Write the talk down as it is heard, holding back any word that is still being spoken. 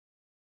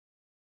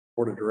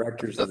Board of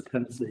Directors of the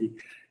Tennessee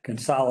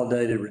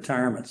Consolidated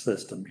Retirement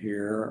System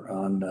here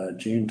on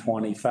June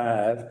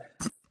 25,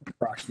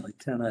 approximately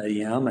 10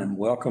 a.m. And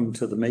welcome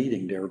to the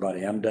meeting to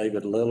everybody. I'm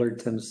David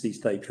Lillard, Tennessee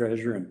State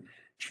Treasurer and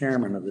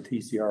Chairman of the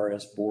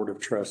TCRS Board of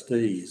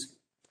Trustees.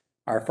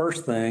 Our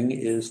first thing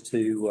is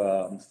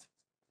to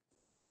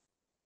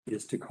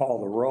call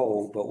the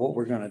roll, but what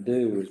we're going to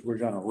do is we're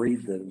going to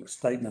read the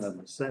statement of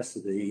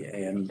necessity,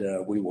 and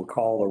we will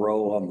call the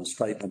roll on the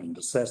statement of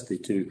necessity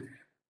to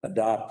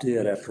adopt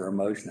it after a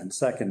motion and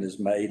second is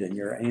made, and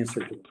your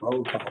answer to the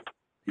roll call,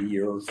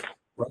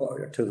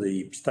 to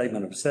the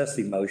statement of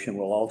necessity motion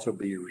will also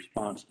be your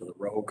response to the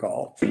roll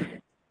call.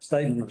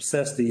 Statement of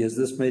necessity is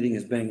this meeting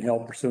is being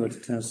held pursuant to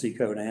Tennessee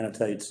Code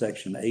Annotated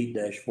Section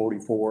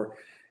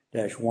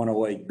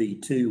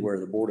 8-44-108B2, where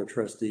the Board of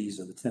Trustees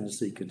of the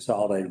Tennessee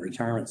Consolidated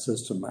Retirement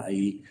System,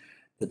 i.e.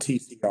 the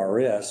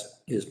TCRS,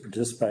 is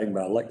participating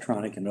by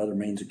electronic and other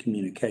means of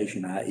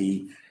communication,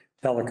 i.e.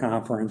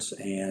 teleconference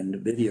and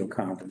video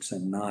conference,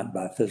 and not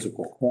by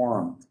physical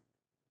quorum.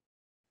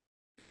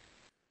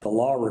 The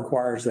law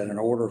requires that in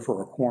order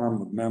for a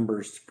quorum of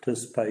members to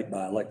participate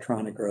by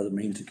electronic or other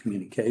means of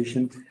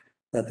communication,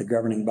 that the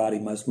governing body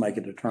must make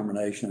a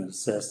determination of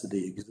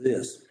necessity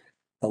exists.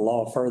 The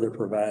law further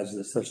provides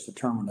that such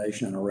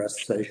determination and a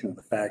recitation of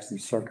the facts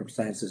and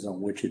circumstances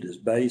on which it is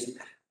based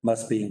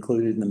must be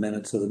included in the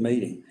minutes of the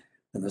meeting.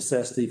 The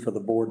necessity for the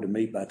board to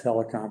meet by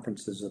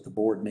teleconference is that the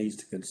board needs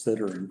to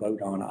consider and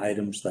vote on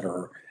items that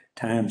are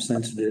time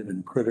sensitive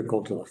and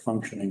critical to the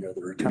functioning of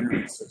the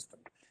retirement system.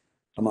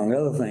 Among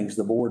other things,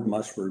 the board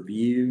must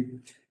review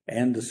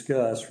and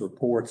discuss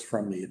reports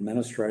from the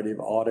administrative,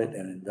 audit,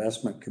 and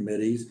investment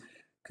committees,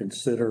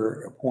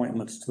 consider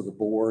appointments to the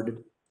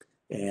board,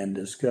 and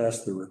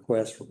discuss the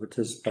request for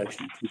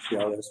participation in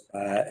TCRS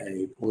by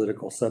a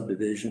political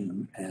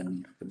subdivision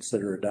and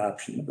consider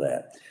adoption of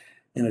that.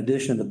 In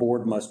addition, the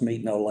board must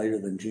meet no later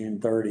than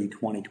June 30,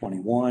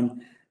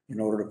 2021 in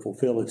order to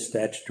fulfill its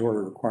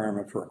statutory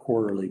requirement for a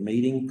quarterly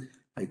meeting.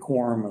 A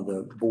quorum of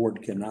the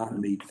board cannot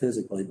meet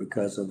physically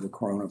because of the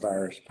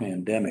coronavirus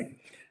pandemic.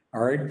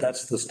 All right,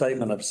 that's the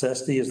statement of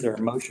necessity. Is there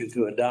a motion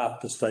to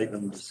adopt the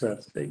statement of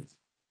necessity?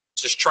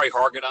 This is Trey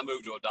Hargett. I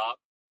move to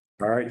adopt.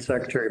 All right,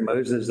 Secretary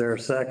Moses, is there a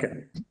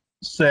second?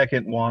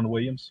 Second, Juan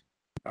Williams.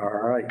 All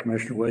right,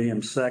 Commissioner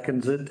Williams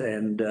seconds it,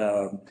 and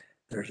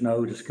there's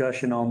no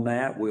discussion on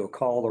that. We'll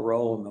call the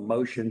roll on the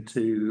motion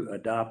to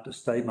adopt a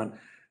statement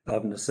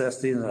of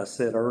necessity. As I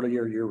said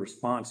earlier, your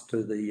response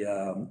to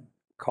the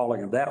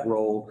calling of that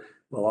roll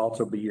will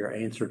also be your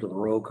answer to the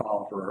roll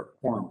call for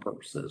quorum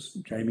purposes.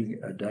 Jamie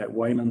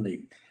Wayman,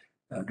 the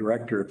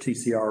Director of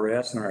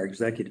TCRS and our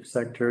Executive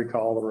Secretary,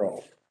 call the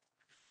roll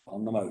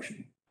on the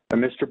motion.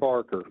 Mr.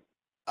 Barker.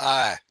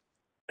 Aye.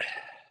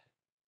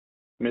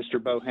 Mr.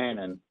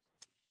 Bohannon.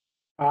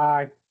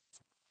 Aye.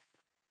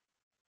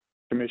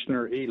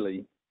 Commissioner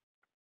Ely.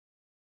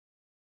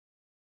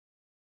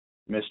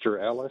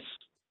 Mr. Ellis.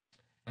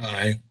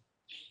 Aye.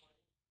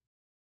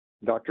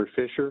 Dr.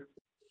 Fisher.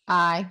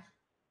 Aye.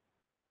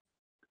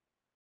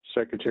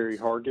 Secretary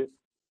Hargett.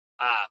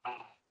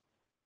 Aye.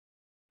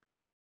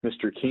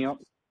 Mr.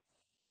 Kemp.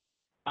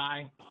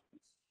 Aye.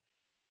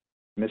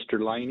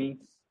 Mr. Laney.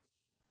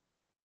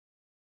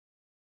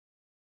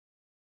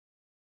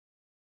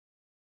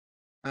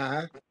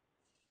 Aye.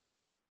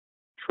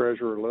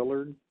 Treasurer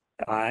Lillard.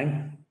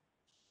 Aye.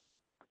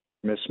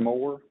 Ms.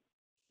 Moore.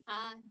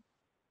 Aye.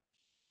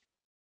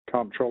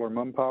 Comptroller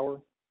Mumpower.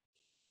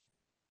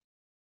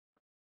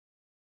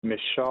 Ms.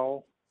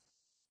 Shaw.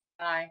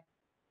 Aye.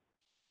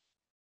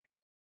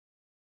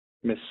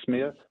 Ms.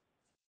 Smith.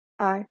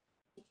 Aye.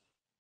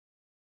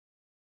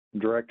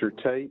 Director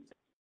Tate.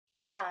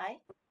 Aye.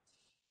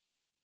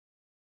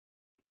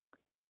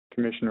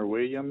 Commissioner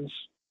Williams.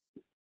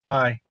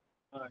 Aye.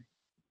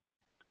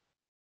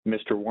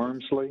 Mr.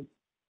 Wormsley.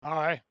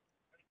 Aye.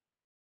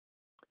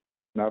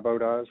 And I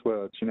vote aye as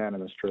well. It's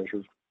unanimous,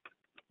 Treasurer.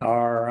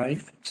 All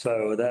right,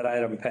 so that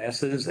item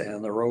passes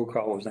and the roll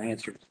call was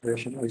answered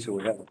sufficiently, so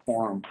we have a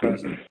quorum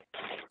present.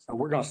 So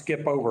we're going to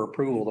skip over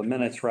approval of the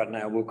minutes right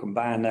now. We'll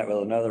combine that with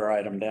another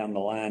item down the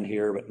line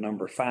here, but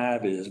number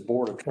 5 is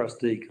Board of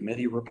Trustee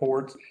Committee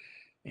reports,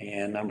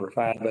 and number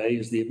 5A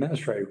is the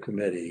Administrative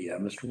Committee.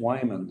 Mr.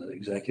 Wayman, the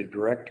Executive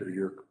Director,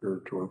 you're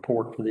to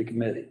report for the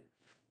committee.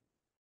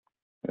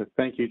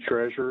 Thank you,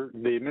 Treasurer.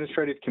 The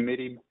Administrative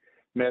Committee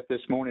met this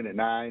morning at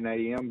 9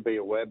 a.m.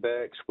 via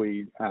WebEx.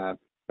 We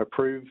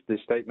approved the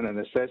statement of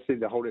necessity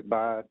to hold it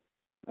by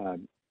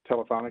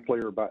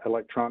telephonically or by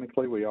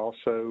electronically. We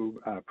also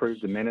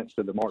approved the minutes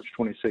of the March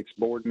 26th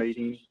board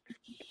meeting.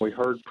 We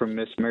heard from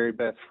Ms. Mary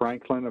Beth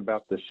Franklin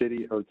about the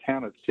city or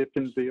town of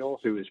Tiptonville,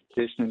 who is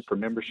petitioning for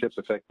membership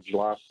effective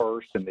July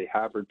 1st in the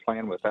hybrid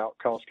plan without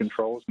cost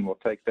controls, and we'll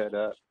take that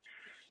up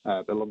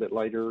a little bit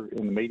later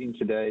in the meeting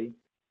today.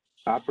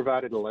 I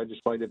provided a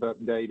legislative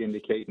update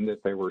indicating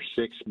that there were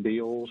 6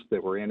 bills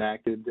that were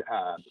enacted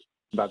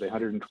by the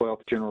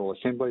 112th General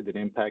Assembly that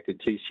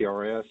impacted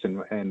TCRS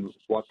and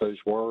what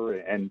those were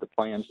and the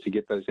plans to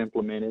get those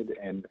implemented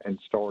and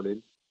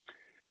started.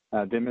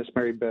 Then Ms.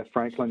 Mary Beth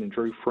Franklin and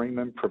Drew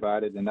Freeman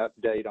provided an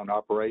update on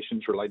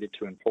operations related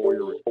to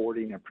employer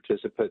reporting and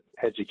participant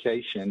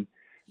education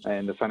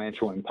and the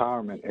financial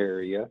empowerment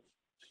area.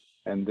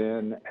 And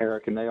then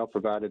Erica Nail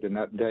provided an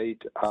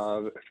update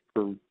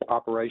for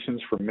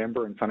operations for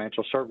member and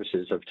financial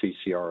services of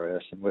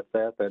TCRS. And with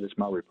that, that is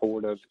my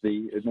report of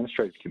the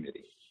Administrative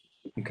Committee.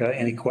 Okay,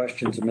 any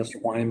questions of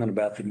Mr. Wayman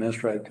about the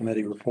Administrative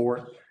Committee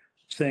report?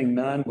 Seeing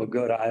none, we'll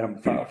go to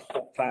item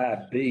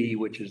 5B,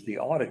 which is the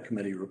Audit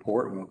Committee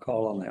report. And we'll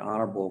call on the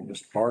Honorable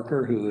Mr.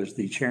 Barker, who is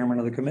the chairman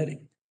of the committee.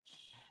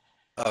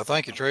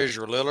 Thank you,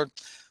 Treasurer Lillard.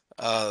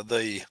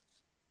 The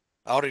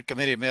Audit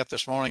Committee met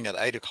this morning at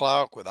 8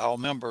 o'clock with all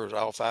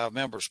 5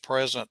 members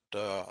present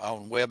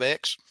on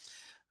WebEx.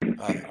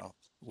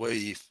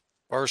 We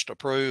first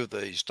approved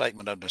the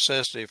statement of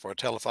necessity for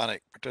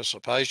telephonic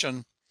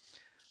participation.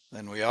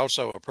 Then we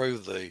also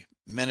approved the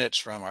minutes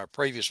from our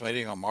previous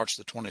meeting on March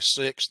the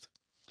 26th.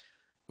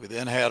 We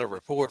then had a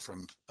report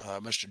from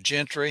Mr.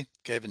 Gentry,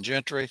 Kevin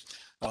Gentry,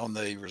 on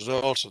the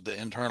results of the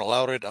internal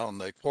audit on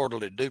the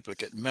quarterly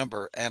duplicate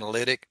member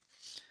analytic.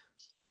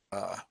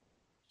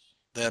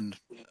 Then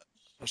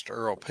Mr.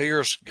 Earl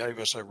Pierce gave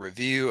us a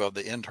review of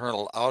the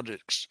internal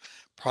audits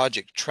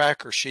project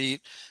tracker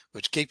sheet,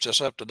 which keeps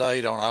us up to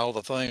date on all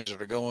the things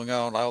that are going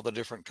on, all the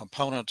different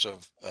components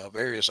of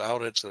various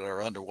audits that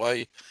are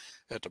underway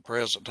at the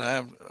present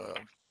time.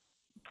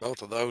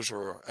 Both of those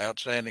were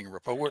outstanding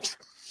reports.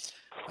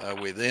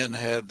 We then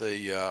had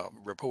the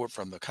report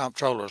from the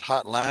Comptroller's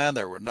Hotline.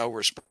 There were no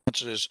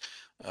responses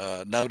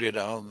noted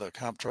on the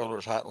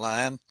Comptroller's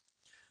Hotline.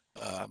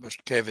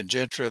 Mr. Kevin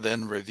Gentry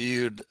then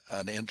reviewed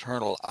an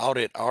internal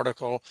audit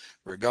article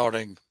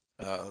regarding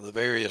the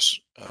various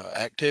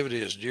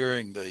activities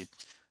during the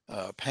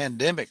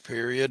pandemic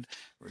period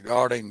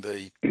regarding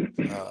the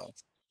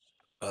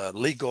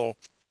legal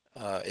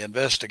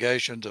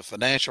investigations of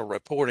financial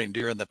reporting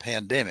during the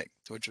pandemic,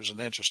 which was an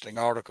interesting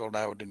article, and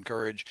I would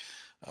encourage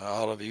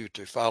all of you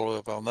to follow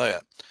up on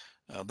that.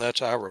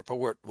 That's our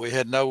report. We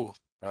had no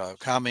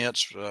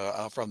comments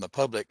from the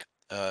public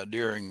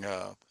during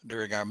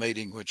our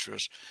meeting, which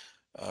was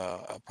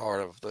a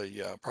part of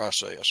the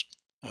process.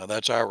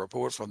 That's our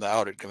report from the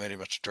Audit Committee,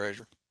 Mr.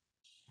 Treasurer.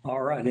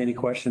 All right, any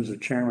questions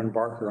of Chairman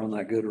Barker on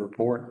that good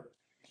report?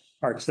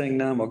 All right, seeing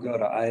none, we'll go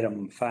to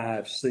item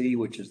 5C,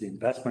 which is the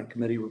Investment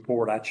Committee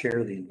report. I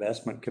chair the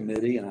Investment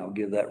Committee, and I'll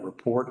give that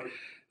report.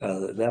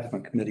 The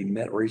Investment Committee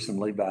met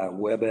recently by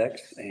WebEx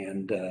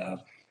and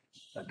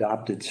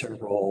adopted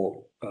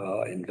several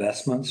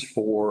investments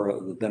for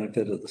the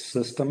benefit of the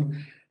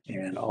system,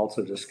 and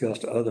also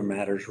discussed other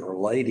matters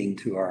relating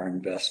to our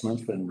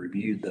investments and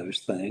reviewed those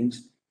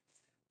things.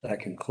 That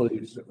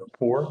concludes the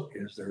report.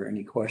 Is there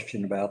any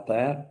question about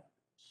that?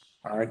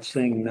 All right,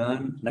 seeing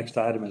none. Next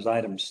item is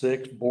item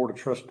 6, Board of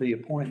Trustee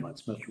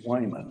appointments. Mr.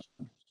 Wayman.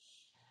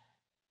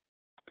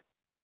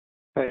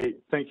 Hey,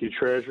 thank you,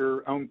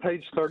 Treasurer. On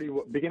page 30,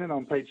 beginning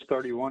on page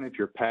 31 of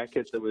your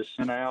packet that was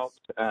sent out,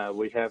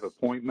 we have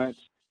appointments.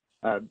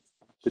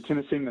 The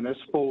Tennessee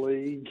Municipal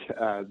League,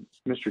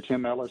 Mr.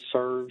 Tim Ellis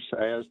serves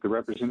as the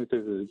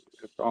representative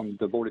on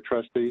the Board of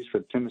Trustees for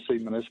the Tennessee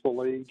Municipal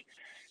League.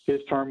 His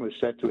term was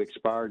set to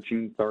expire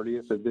June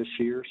 30th of this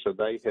year, so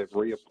they have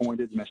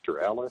reappointed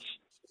Mr. Ellis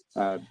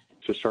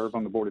to serve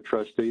on the Board of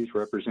Trustees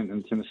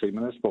representing the Tennessee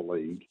Municipal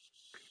League.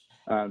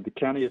 The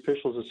County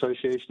Officials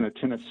Association of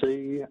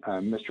Tennessee,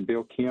 Mr.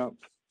 Bill Kemp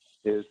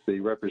is the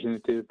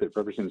representative that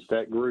represents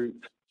that group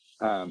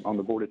on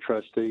the Board of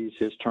Trustees.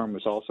 His term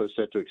was also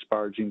set to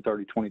expire June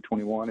 30,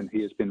 2021, and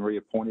he has been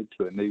reappointed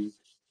to a new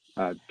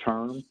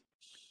term.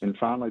 And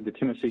finally, the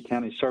Tennessee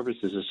County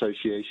Services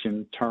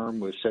Association term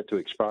was set to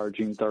expire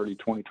June 30,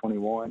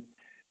 2021.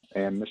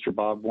 And Mr.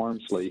 Bob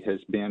Wormsley has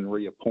been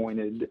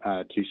reappointed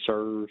to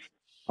serve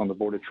on the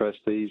Board of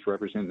Trustees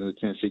representing the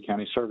Tennessee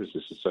County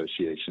Services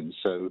Association.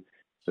 So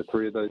the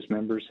 3 of those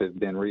members have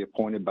been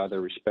reappointed by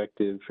their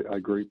respective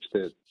groups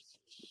that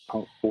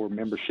for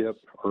membership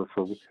or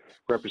for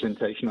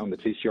representation on the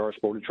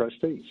TCRS Board of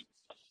Trustees.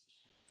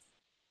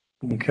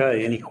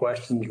 Okay, any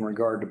questions in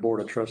regard to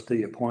Board of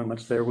Trustee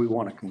appointments there? We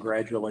want to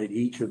congratulate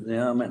each of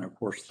them and, of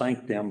course,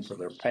 thank them for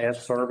their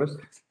past service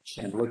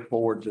and look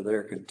forward to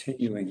their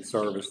continuing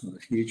service in the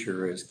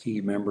future as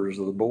key members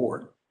of the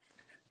board.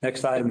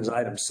 Next item is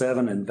item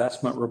 7,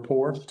 investment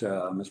report.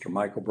 Mr.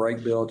 Michael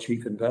Brakebill,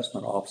 Chief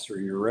Investment Officer,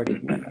 you're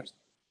recognized.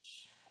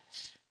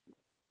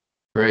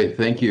 Great,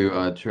 thank you,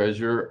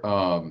 Treasurer.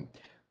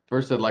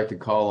 First, I'd like to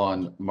call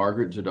on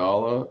Margaret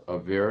Jadala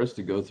of Veris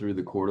to go through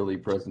the quarterly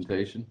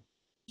presentation.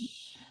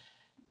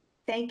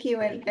 Thank you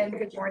and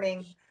good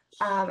morning.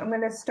 I'm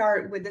going to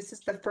start with, this is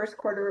the first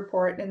quarter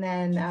report, and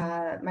then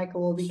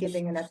Michael will be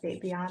giving an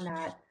update beyond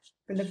that.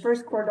 For the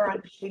first quarter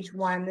on page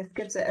 1, this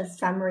gives a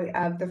summary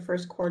of the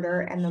first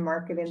quarter and the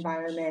market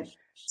environment.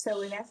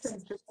 So in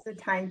essence, this is a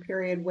time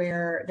period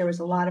where there was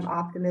a lot of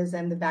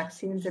optimism. The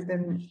vaccines have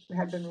been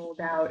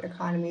rolled out,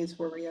 economies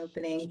were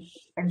reopening,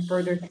 and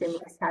further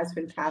stimulus has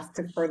been passed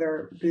to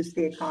further boost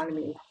the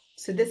economy.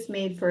 So this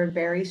made for a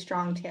very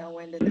strong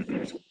tailwind in the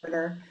first quarter.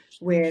 quarter,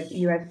 with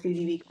US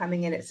GDP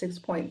coming in at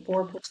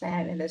 6.4%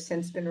 and has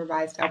since been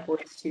revised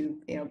upwards to,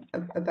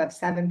 above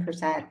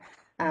 7%.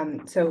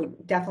 So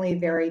definitely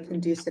very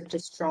conducive to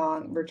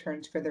strong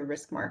returns for the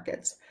risk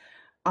markets.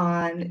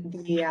 On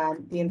the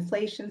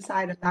inflation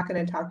side, I'm not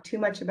going to talk too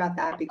much about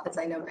that because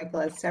I know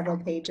Michael has several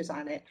pages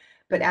on it.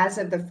 But as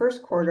of the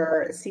first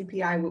quarter,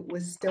 CPI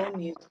was still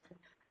muted,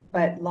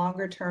 but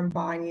longer term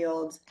bond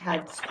yields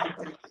had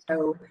strengthened.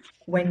 So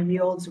when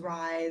yields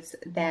rise,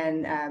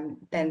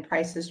 then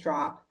prices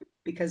drop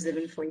because of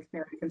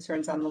inflationary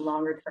concerns on the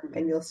longer term,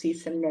 and you'll see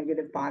some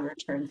negative bond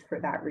returns for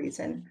that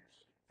reason.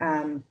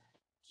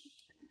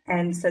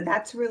 And so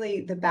that's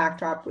really the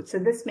backdrop. So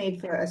this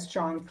made for a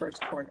strong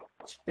first quarter.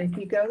 But if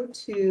you go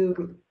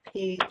to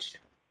page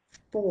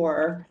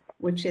 4,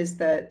 which is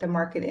the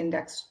market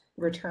index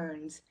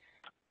returns,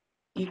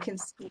 you can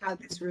see how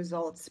this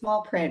results,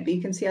 small print, but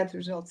you can see how this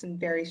results in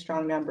very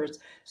strong numbers.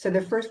 So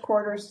the first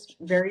quarter's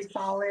very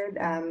solid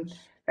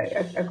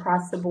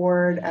across the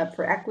board.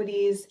 For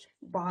equities,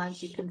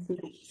 bonds, you can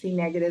see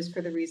negatives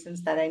for the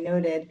reasons that I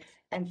noted.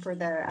 And for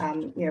the,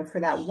 for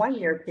that 1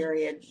 year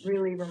period,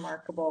 really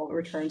remarkable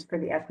returns for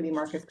the equity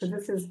markets, because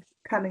this is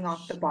coming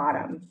off the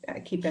bottom,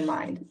 keep in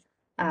mind.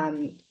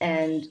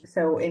 And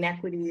so in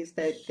equities,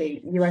 the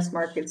US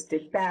markets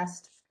did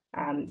best.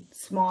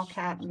 Small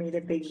cap made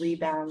a big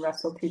rebound.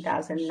 Russell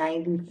 2000,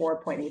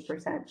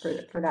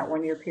 94.8% for that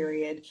 1 year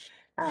period.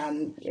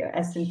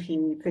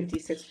 S&P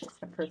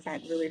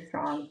 56%, really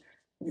strong.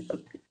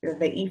 The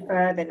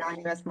EFA, the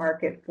non-US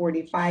market,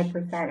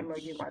 45%,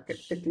 emerging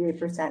market,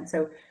 58%.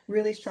 So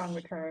really strong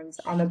returns.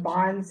 On the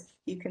bonds,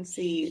 you can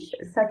see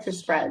such a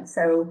spread.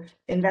 So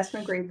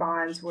investment grade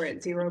bonds were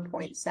at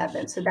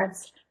 0.7. So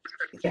that's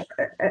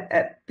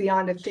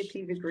beyond a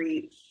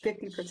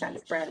 50%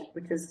 spread,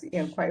 which is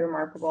quite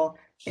remarkable.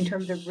 In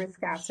terms of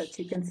risk assets,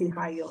 you can see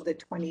high yield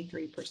at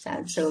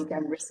 23%. So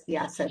again, risky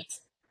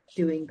assets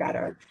doing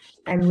better.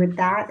 And with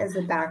that as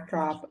a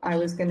backdrop, I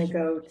was going to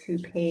go to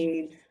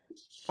page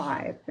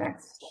 5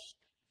 next.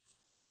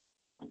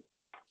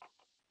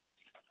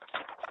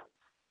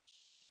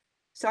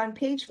 So on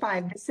page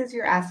 5, this is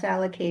your asset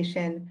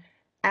allocation.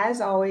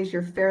 As always,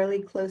 you're fairly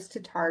close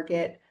to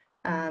target.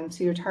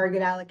 So your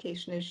target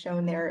allocation is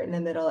shown there in the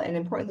middle. And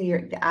importantly,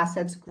 the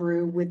assets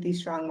grew with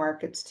these strong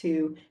markets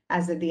too,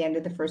 as of the end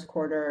of the first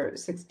quarter,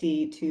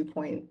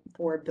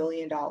 $62.4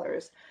 billion.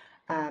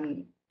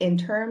 In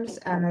terms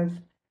of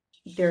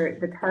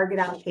the target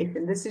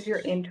allocation, this is your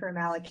interim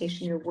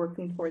allocation. You're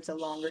working towards a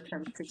longer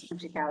term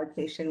strategic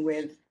allocation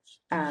with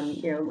a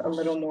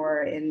little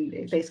more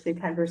in basically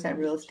 10%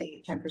 real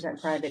estate, 10%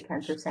 private,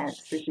 10%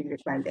 strategic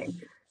lending.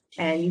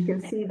 And you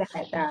can see that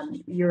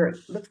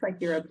looks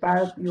like you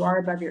are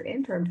above your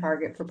interim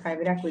target for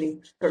private equity,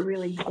 but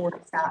really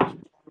towards that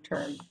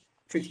long-term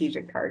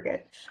strategic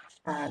target.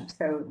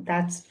 So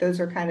those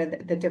are kind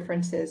of the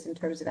differences in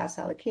terms of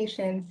asset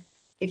allocation.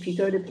 If you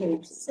go to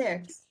page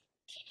 6,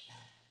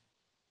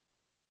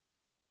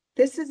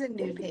 this is a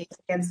new page,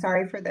 and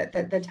sorry for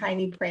the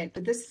tiny print,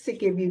 but this is to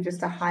give you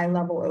just a high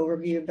level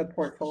overview of the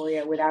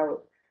portfolio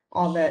without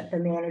all the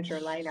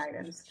manager line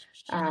items.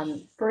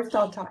 First,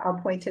 I'll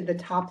point to the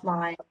top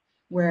line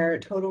where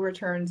total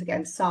returns,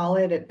 again,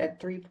 solid at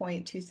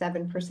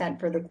 3.27%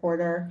 for the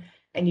quarter.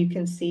 And you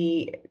can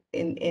see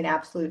in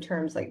absolute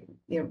terms, like,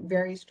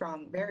 very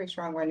strong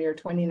 1 year,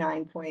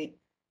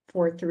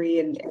 29.43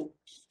 and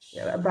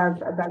above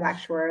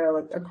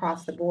actuarial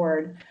across the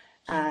board.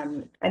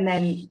 And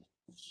then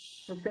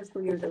for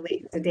fiscal year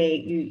to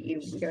date,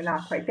 you're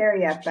not quite there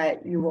yet,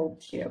 but you will,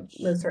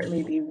 most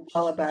certainly be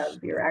well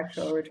above your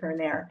actual return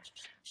there.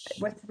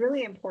 What's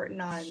really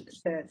important on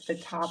the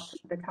top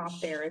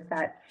there is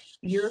that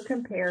you're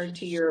compared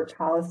to your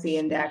policy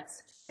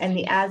index, and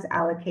the as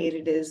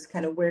allocated is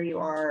kind of where you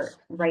are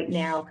right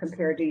now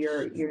compared to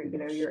your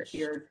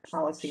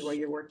policy, where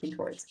you're working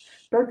towards.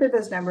 Both of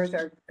those numbers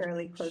are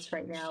fairly close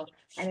right now,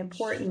 and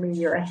importantly,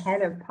 you're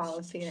ahead of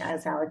policy and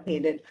as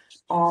allocated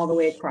all the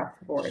way across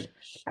the board,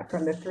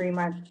 from the 3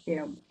 months,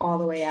 all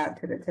the way out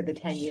to the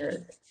 10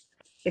 years.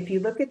 If you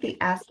look at the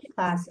asset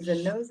classes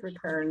and those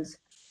returns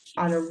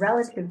on a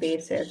relative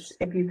basis,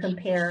 if you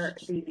compare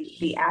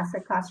the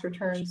asset class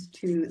returns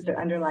to the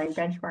underlying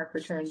benchmark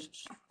returns,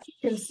 you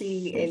can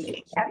see in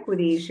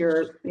equities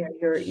you're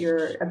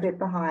a bit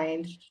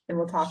behind, and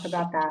we'll talk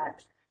about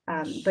that.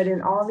 But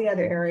in all the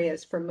other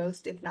areas, for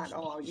most, if not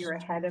all, you're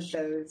ahead of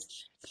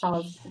those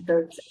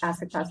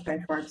asset class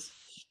benchmarks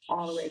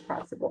all the way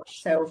across the board.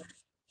 So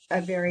a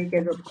very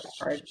good report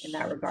card in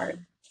that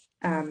regard.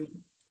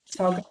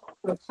 So I'll go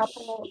through a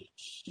couple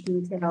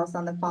details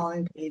on the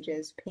following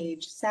pages.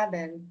 Page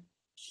 7.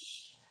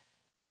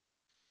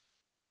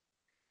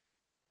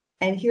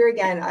 And here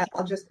again,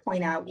 I'll just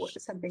point out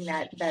something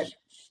that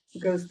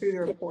goes through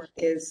the report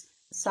is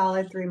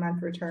solid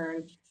 3-month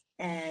return,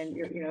 and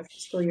your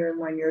fiscal year and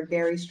 1 year,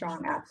 very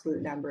strong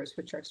absolute numbers,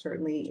 which are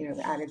certainly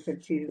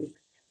additive to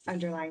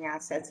underlying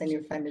assets and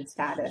your funded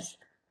status.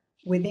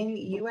 Within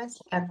U.S.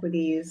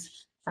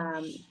 equities,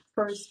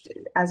 first,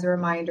 as a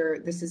reminder,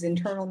 this is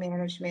internal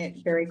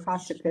management, very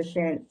cost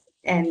efficient.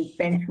 and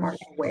benchmark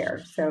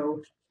aware.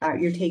 So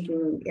you're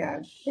taking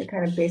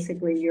kind of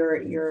basically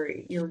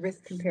your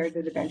risk compared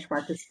to the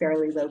benchmark is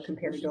fairly low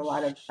compared to a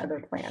lot of other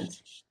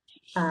plans.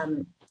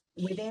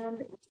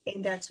 Within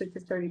index, which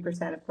is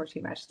 30%, of course,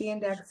 you match the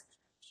index.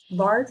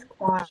 Large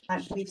quant,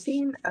 we've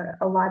seen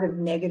a lot of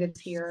negatives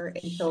here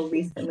until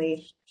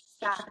recently.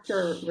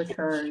 Factor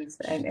returns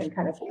and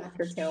kind of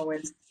factor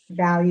tailwinds,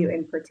 value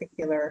in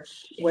particular,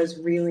 was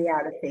really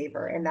out of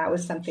favor. And that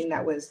was something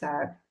that was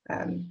a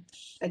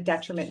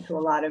detriment to a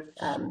lot of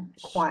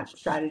quant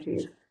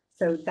strategies.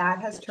 So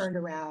that has turned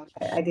around.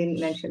 I didn't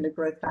mention the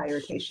growth value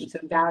rotation. So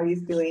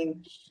value's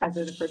doing, as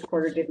of the first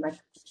quarter, did much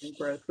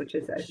growth, which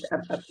is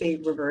a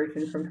big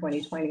reversion from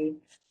 2020,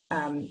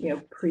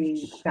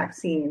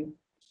 pre-vaccine.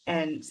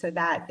 And so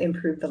that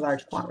improved the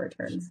large quant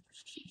returns.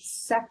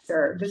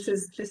 Sector, this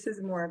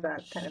is more of a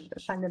kind of a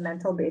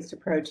fundamental based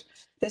approach.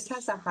 This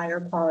has a higher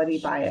quality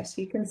bias.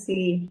 You can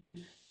see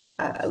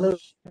a little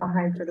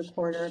behind for the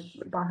quarter,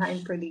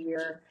 behind for the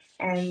year,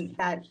 and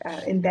that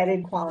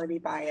embedded quality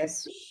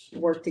bias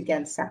worked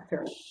against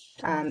sector.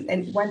 And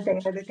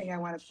another thing I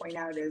want to point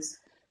out is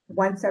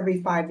once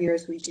every 5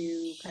 years, we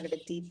do kind of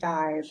a deep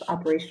dive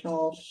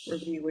operational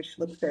review, which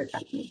looks at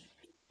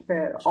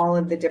all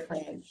of the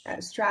different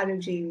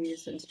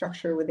strategies and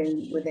structure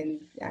within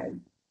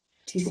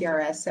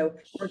TCRS. So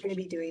we're going to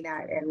be doing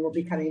that, and we'll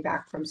be coming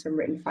back from some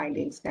written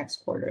findings next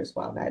quarter as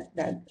well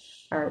that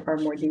are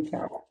more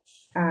detailed.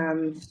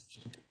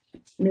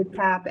 Mid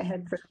cap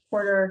ahead for the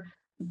quarter,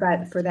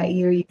 but for that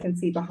year you can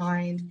see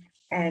behind,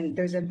 and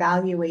there's a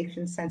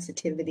valuation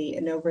sensitivity,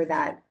 and over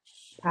that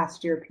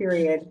past year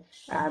period,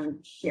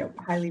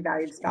 highly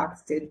valued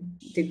stocks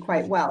did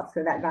quite well.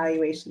 So that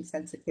valuation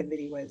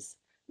sensitivity was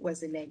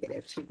a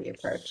negative to the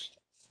approach.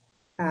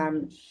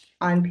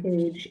 On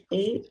page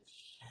 8,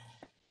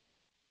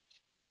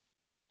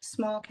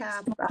 small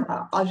cap,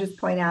 I'll just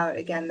point out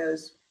again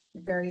those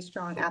very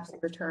strong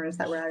absolute returns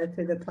that were added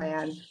to the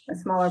plan, a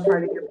smaller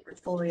part of your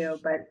portfolio,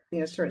 but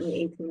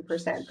certainly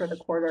 18% for the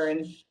quarter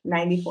and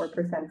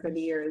 94% for the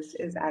year is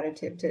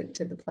additive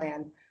to the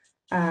plan.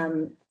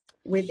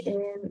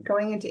 Within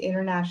going into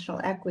international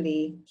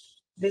equity,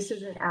 this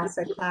is an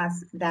asset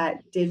class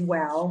that did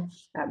well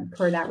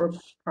per that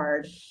report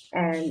card,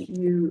 and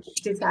you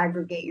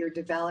disaggregate your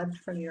developed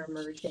from your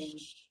emerging,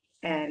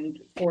 and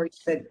for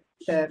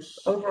the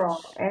overall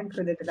and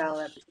for the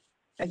developed,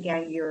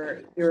 again,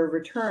 your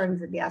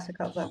returns at the asset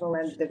class level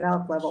and the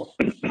developed level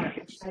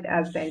ahead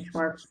of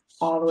benchmarks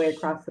all the way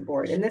across the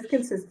board. And this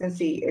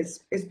consistency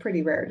is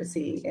pretty rare to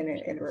see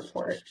in a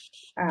report.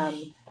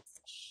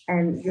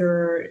 And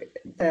there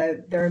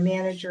are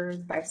managers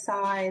by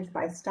size,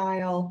 by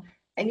style,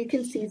 and you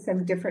can see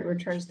some different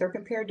returns. They're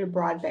compared to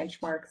broad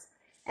benchmarks,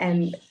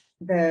 and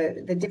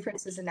the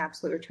differences in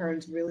absolute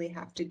returns really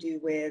have to do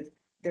with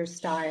their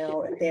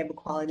style, if they have a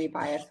quality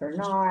bias or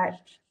not,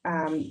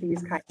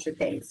 these kinds of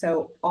things.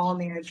 So all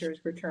managers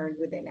returned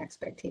within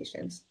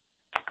expectations.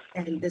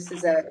 And this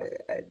is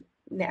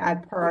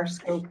per our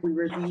scope, we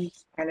review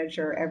each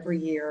manager every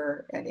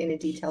year in a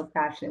detailed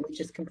fashion. We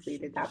just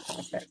completed that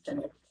process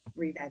and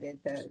re-vetted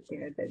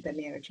the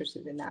managers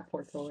within that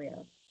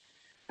portfolio.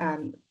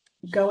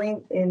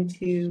 Going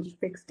into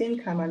fixed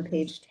income on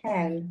page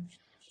 10,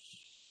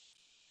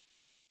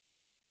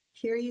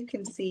 here you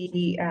can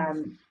see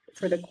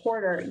for the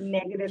quarter,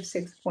 negative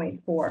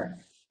 6.4.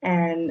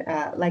 And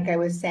like I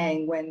was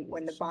saying,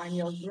 when the bond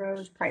yield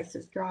rose,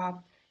 prices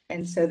dropped,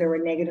 and so there were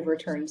negative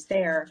returns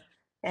there.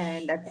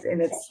 And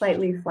it's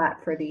slightly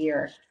flat for the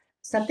year.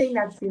 Something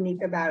that's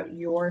unique about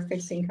your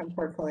fixed income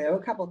portfolio,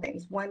 a couple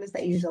things. One is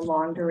that you use a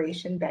long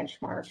duration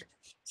benchmark.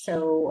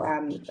 So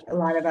a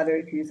lot of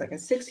others use like a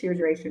 6-year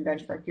duration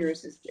benchmark.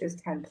 Yours is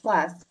 10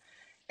 plus.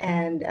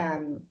 And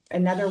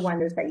another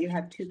one is that you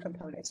have two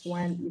components.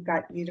 One,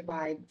 you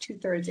divide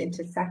 2/3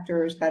 into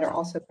sectors that are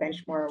also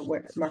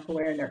benchmark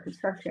aware in their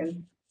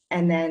construction,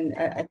 and then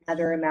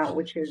another amount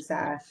which is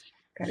kind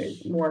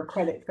of more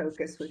credit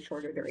focused with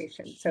shorter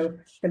duration. So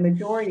the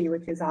majority,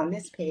 which is on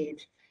this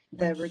page,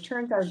 the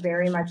returns are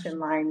very much in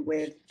line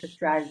with the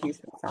strategies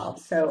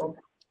themselves. So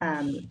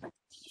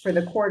for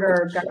the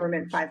quarter,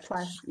 government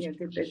 5+,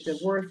 did the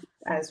worst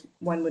as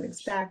one would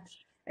expect.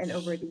 And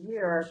over the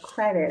year,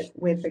 credit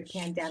with the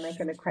pandemic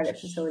and the credit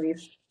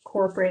facilities,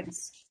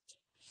 corporates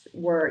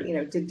were,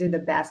 did the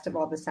best of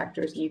all the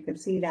sectors. And you can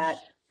see that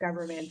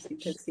governments, you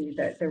can see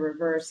the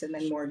reverse, and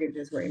then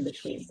mortgages were in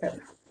between. So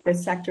the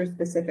sector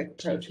specific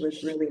approach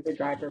was really the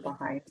driver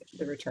behind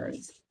the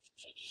returns.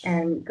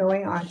 And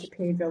going on to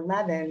page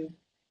 11,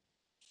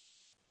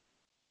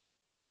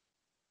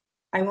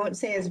 I won't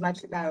say as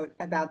much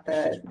about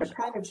the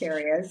private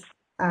areas.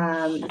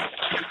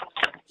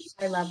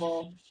 High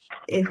level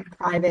in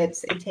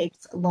privates, it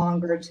takes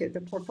longer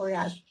the portfolio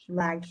has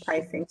lagged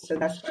pricing, so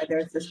that's why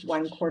there's this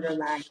 1 quarter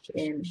lag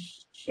in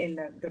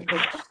the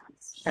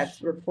performance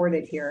that's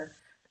reported here,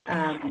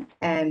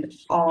 and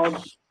all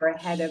are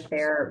ahead of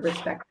their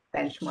respective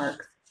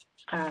benchmarks,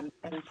 and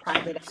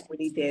private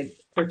equity did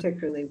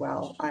particularly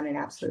well on an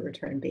absolute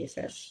return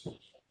basis.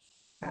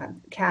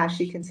 cash,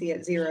 you can see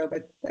at zero,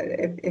 but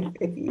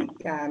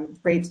if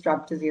rates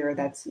drop to zero,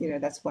 that's,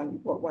 that's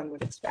what one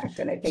would expect.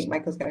 And I think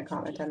Michael's going to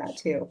comment on that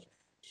too.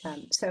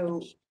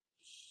 So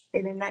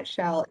in a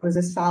nutshell, it was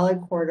a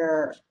solid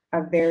quarter,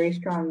 a very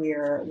strong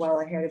year, well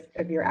ahead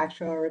of your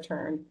actual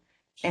return,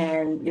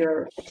 and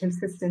your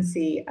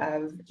consistency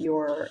of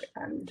your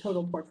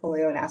total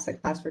portfolio and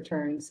asset class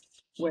returns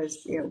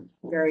was,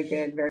 very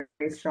good, very,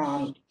 very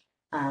strong.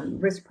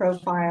 Risk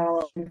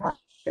profile,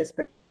 this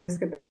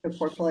risk of the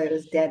portfolio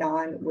is dead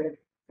on with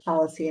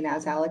policy and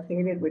as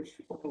allocated, which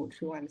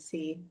we want to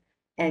see,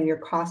 and your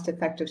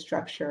cost-effective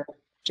structure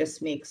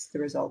just makes the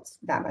results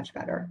that much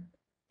better.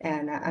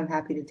 And I'm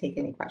happy to take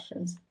any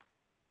questions.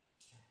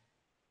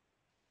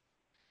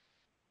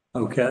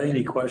 Okay,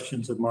 any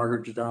questions of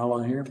Margaret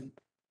Jadala here?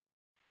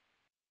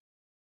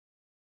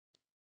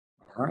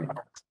 All right.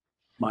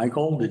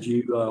 Michael, did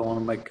you want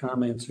to make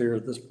comments here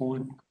at this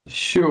point?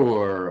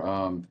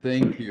 Sure.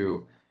 Thank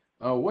you.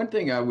 One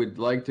thing I would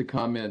like to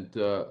comment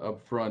up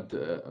front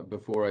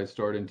before I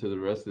start into the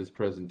rest of this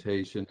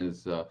presentation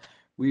is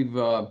we've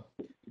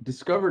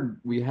discovered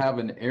we have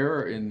an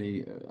error in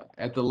the,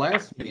 at the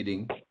last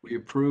meeting, we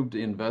approved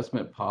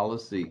investment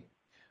policy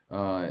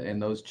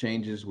and those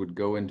changes would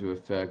go into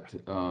effect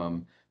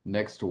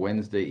next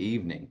Wednesday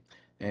evening.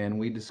 And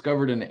we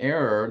discovered an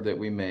error that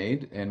we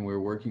made, and we're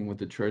working with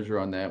the treasurer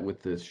on that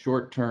with the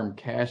short-term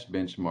cash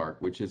benchmark,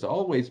 which has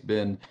always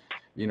been,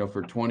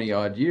 for 20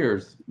 odd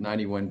years,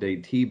 91-day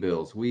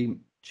T-bills. We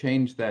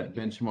changed that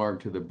benchmark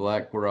to the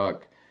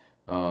BlackRock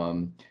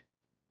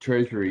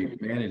Treasury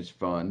Managed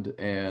Fund,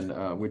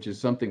 and which is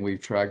something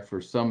we've tracked for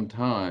some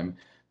time.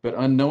 But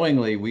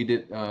unknowingly, we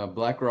did.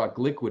 BlackRock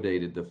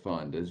liquidated the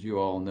fund. As you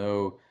all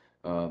know,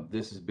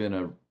 this has been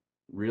a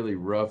really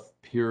rough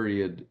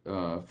period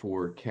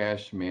for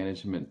cash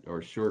management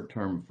or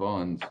short-term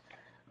funds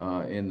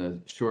in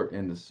the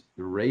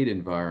rate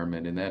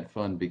environment, and that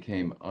fund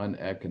became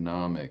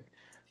uneconomic.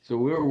 So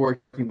we were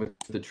working with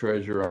the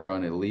treasurer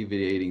on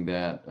alleviating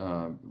that,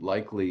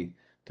 likely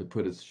to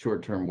put a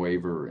short-term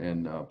waiver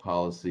in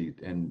policy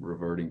and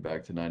reverting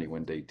back to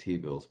 91-day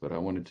T-bills. But I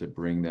wanted to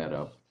bring that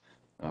up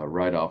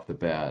right off the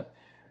bat.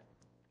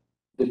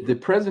 The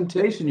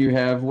presentation you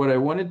have, what I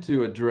wanted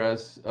to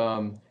address,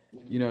 front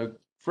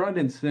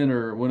and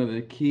center, one of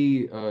the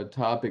key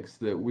topics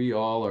that we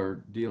all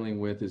are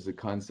dealing with is the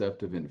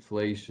concept of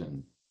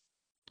inflation.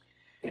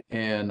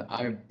 And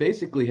I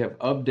basically have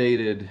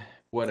updated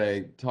what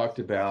I talked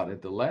about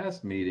at the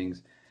last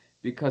meetings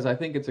because I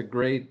think it's a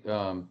great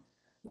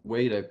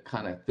way to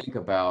kind of think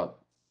about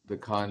the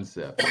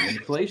concept. And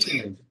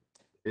inflation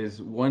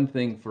is one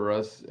thing for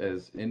us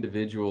as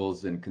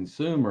individuals and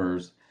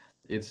consumers.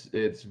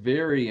 It's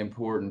very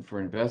important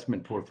for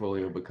investment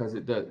portfolios because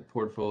it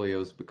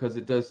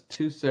does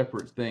two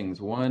separate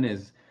things. One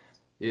is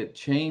it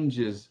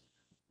changes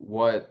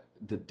what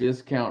the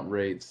discount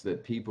rates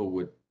that people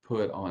would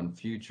put on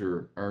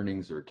future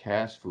earnings or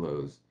cash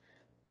flows.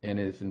 And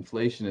if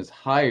inflation is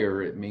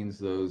higher, it means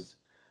those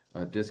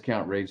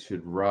discount rates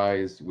should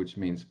rise, which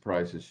means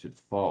prices should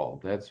fall.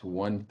 That's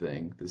one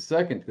thing. The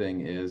second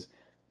thing is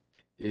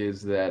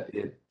that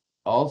it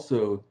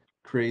also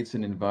creates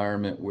an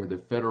environment where the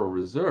Federal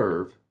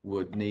Reserve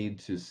would need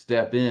to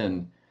step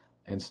in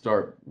and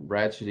start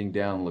ratcheting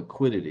down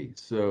liquidity.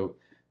 So,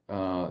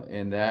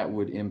 and that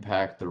would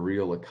impact the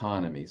real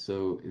economy.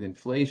 So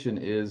inflation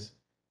is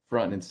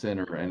front and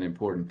center an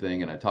important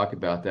thing, and I talk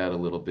about that a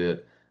little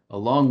bit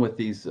along with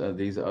these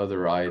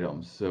other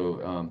items.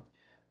 So,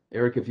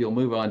 Eric, if you'll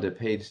move on to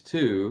page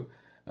 2,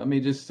 let me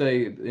just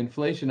say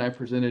inflation, I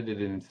presented it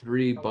in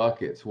 3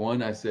 buckets.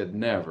 One, I said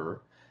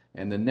never,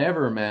 and the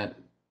never meant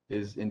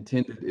is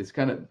intended, it's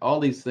kind of, all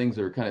these things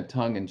are kind of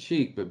tongue in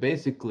cheek, but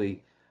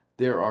basically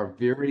there are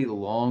very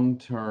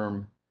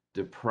long-term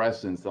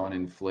depressants on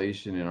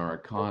inflation in our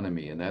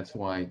economy, and that's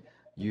why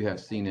you have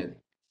seen it,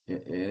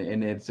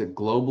 and it's a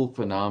global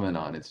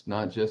phenomenon. It's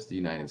not just the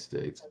United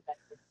States.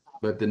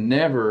 But the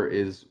never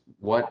is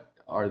what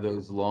are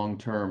those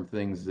long-term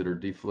things that are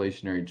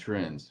deflationary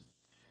trends.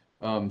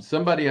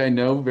 Somebody I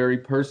know very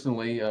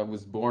personally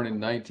was born in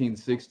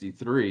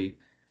 1963.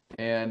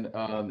 And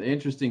the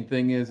interesting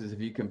thing is if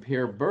you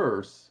compare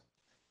births,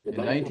 in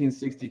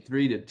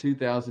 1963 to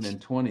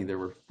 2020, there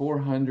were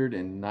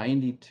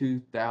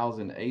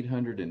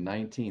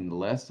 492,819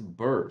 less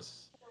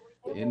births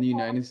in the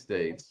United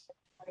States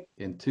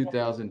in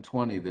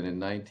 2020 than in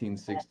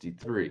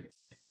 1963.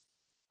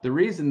 The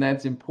reason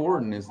that's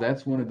important is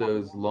that's one of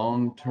those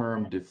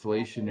long-term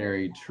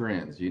deflationary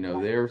trends.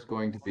 There's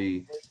going to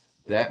be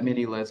that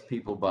many less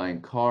people buying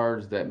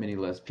cars, that many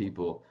less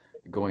people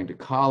going to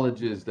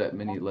colleges, that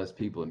many less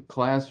people in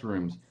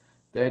classrooms.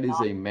 That is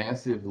a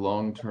massive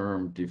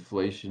long-term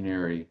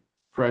deflationary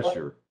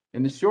pressure.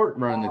 In the short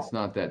run, it's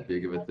not that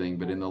big of a thing,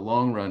 but in the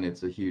long run,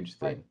 it's a huge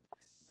thing.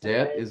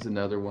 Debt is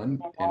another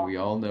one, and we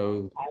all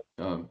know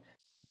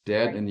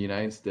debt in the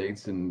United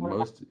States and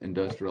most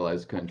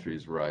industrialized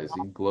countries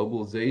rising.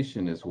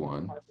 Globalization is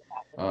one.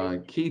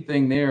 Key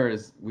thing there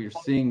is we're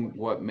seeing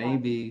what may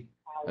be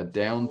a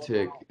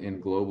downtick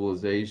in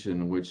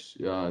globalization, which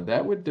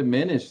that would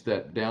diminish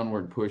that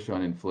downward push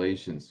on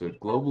inflation. So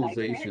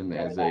globalization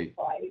as a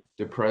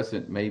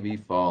depressant may be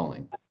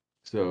falling.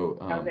 So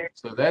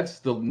that's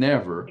the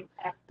never.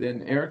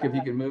 Then Eric, if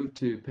you could move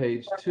to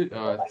page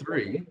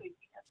 3.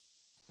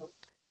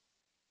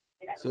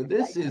 So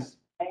this is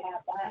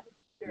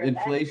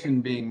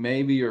inflation being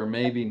maybe or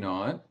maybe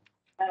not.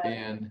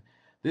 And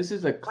this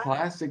is a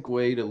classic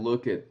way to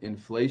look at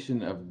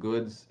inflation of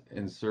goods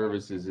and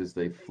services as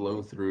they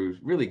flow through,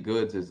 really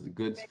goods as the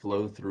goods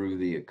flow through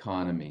the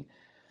economy.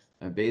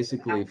 And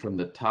basically from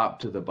the top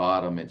to the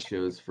bottom, it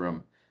shows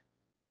from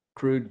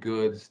crude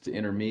goods to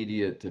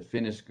intermediate to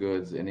finished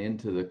goods and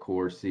into the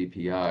core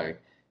CPI,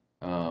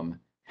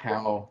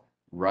 how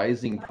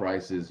rising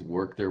prices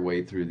work their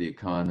way through the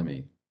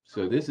economy.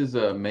 So this is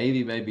a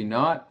maybe, maybe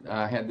not.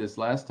 I had this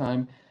last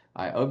time.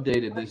 I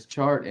updated this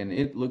chart and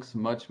it looks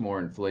much more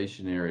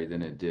inflationary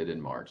than it did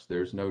in March.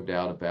 There's no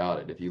doubt about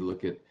it. If you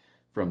look at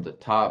from the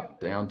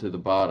top down to the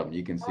bottom,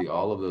 you can see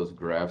all of those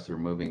graphs are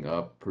moving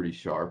up pretty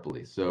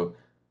sharply. So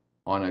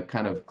on a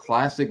kind of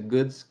classic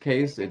goods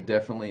case, it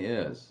definitely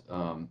is.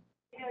 And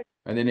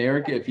then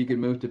Erica, if you could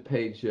move to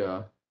page,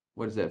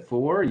 what is that,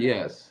 4?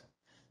 Yes.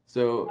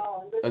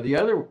 So the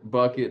other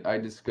bucket I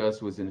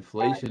discussed was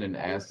inflation and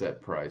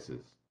asset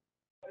prices.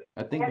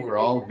 I think we're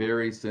all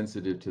very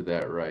sensitive to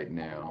that right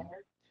now.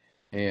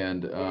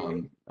 And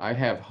I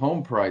have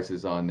home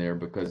prices on there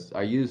because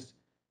I used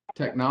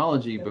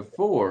technology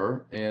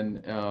before,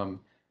 and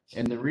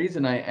the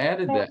reason I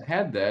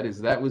had that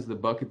is that was the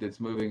bucket that's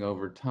moving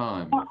over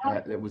time.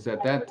 That was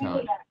at that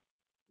time.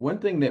 One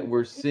thing that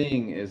we're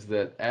seeing is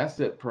that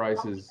asset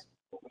prices,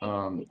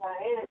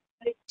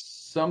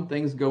 some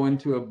things go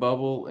into a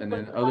bubble and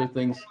then other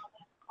things.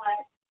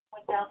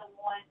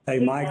 Hey,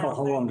 Michael,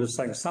 hold on just a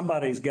second.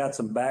 Somebody's got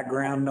some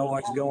background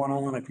noise going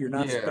on. If you're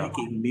not Yeah.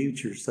 speaking,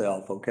 mute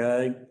yourself,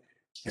 okay?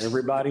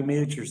 Everybody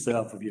mute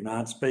yourself if you're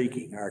not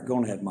speaking. All right,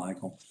 go ahead,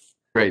 Michael.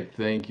 Great,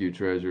 thank you,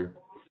 Treasurer.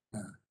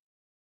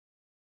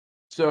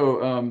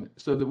 So,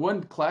 so the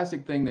one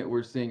classic thing that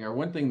we're seeing, or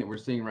one thing that we're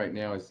seeing right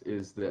now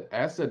is that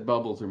asset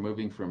bubbles are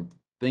moving from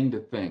thing to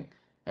thing.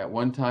 At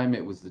one time,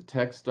 it was the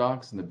tech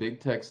stocks and the big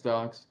tech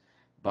stocks,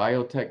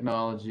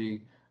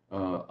 biotechnology.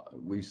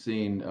 We've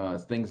seen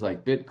things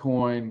like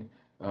Bitcoin.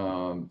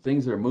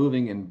 Things are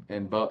moving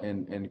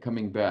and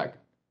coming back.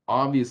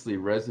 Obviously,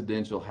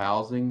 residential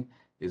housing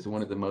is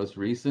one of the most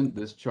recent.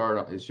 This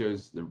chart, it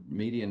shows the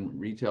median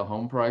retail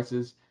home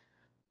prices.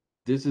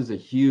 This is a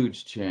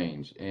huge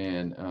change,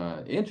 and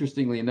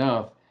interestingly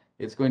enough,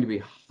 it's going to be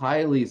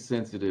highly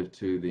sensitive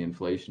to the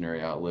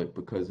inflationary outlook,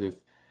 because if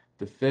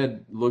the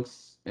Fed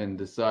looks and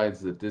decides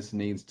that this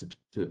needs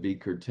to be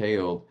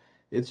curtailed,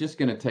 it's just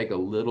going to take a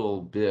little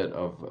bit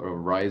of a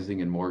rising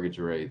in mortgage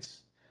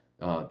rates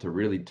to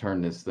really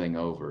turn this thing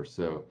over.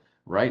 So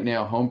right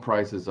now, home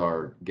prices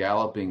are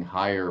galloping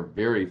higher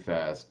very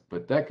fast,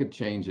 but that could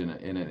change in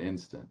an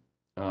instant.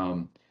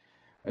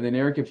 And then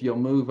Eric, if you'll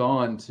move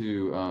on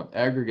to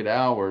aggregate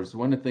hours,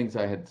 one of the things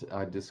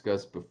I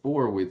discussed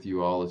before with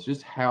you all is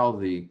just how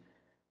the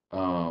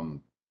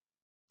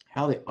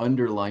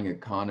underlying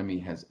economy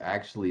has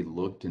actually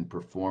looked and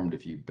performed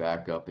if you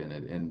back up in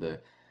it. And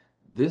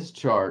this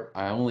chart,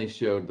 I only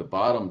showed the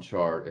bottom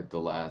chart at the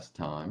last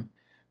time,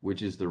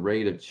 which is the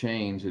rate of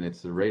change, and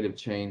it's the rate of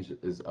change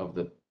is of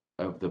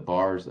the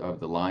bars of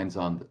the lines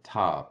on the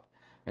top.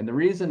 And the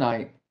reason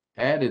I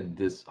added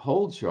this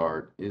whole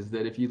chart is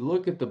that if you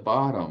look at the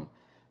bottom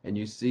and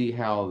you see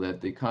how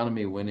that the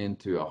economy went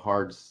into a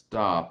hard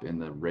stop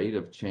and the rate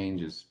of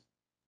change is,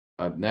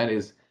 that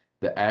is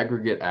the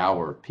aggregate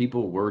hour,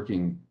 people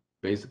working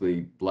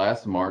basically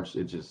last March,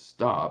 it just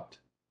stopped.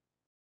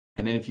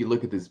 And then if you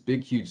look at this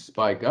big, huge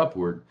spike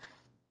upward,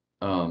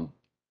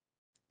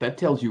 that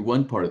tells you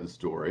one part of the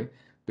story.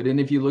 But then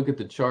if you look at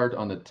the chart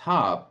on the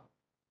top,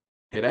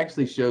 it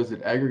actually shows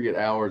that aggregate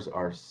hours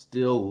are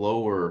still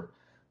lower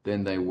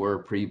than they were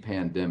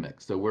pre-pandemic.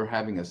 So we're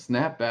having a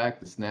snapback.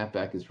 The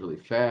snapback is really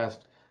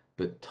fast,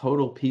 but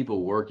total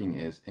people working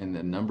is, and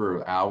the number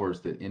of hours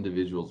that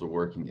individuals are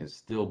working is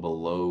still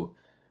below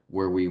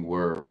where we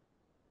were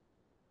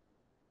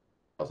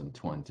in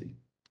 2020.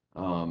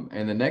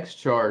 And the next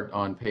chart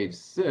on page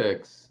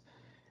 6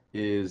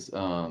 is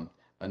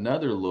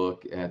another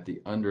look at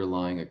the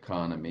underlying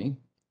economy.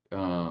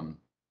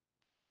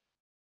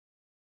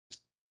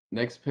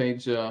 Next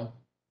page,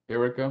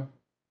 Erica.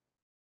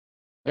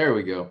 There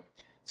we go.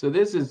 So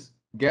this is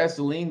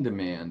gasoline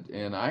demand,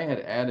 and I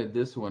had added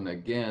this one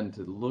again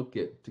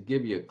to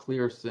give you a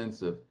clear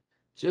sense of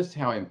just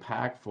how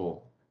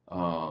impactful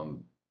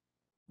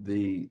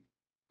the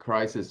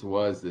crisis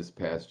was this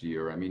past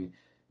year. I mean,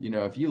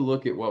 if you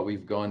look at what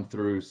we've gone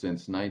through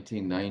since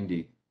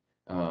 1990,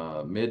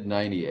 mid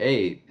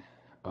 98,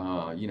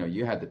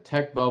 you had the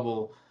tech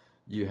bubble,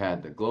 you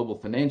had the global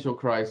financial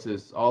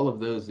crisis, all of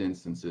those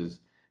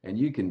instances, and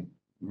you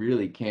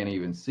can't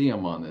even see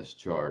them on this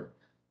chart.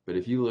 But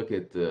if you look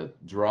at the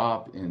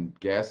drop in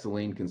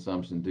gasoline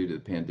consumption due to the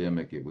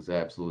pandemic, it was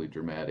absolutely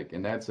dramatic.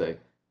 And that's a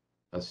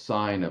a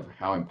sign of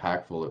how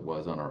impactful it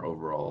was on our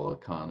overall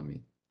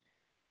economy.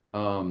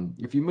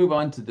 If you move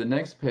on to the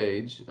next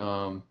page,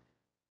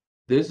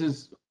 this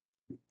is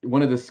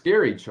one of the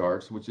scary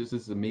charts, which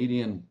is the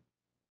median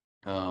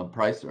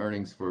price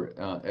earnings for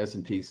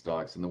S&P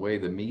stocks. And the way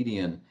the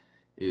median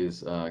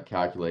is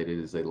calculated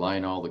is they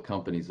line all the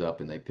companies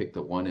up and they pick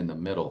the one in the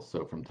middle.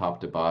 So from top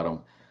to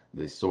bottom,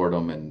 they sort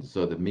them. And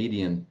so the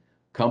median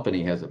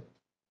company has a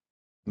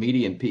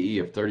median PE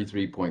of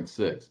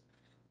 33.6.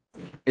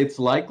 It's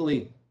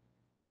likely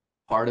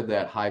part of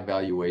that high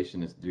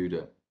valuation is due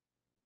to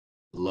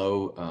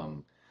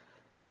low,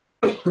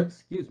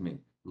 excuse me,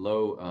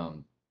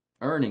 low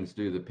earnings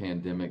due to the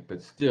pandemic,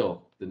 but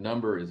still the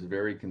number is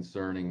very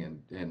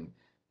concerning,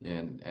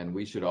 and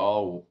we should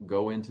all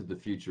go into the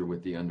future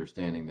with the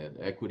understanding that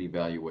equity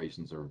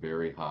valuations are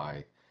very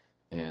high,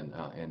 and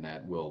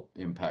that will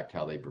impact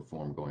how they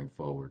perform going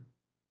forward.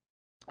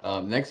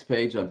 Next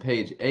page, on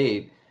page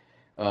 8,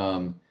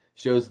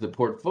 shows the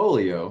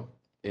portfolio,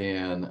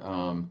 and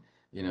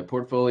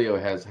portfolio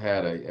has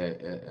had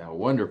a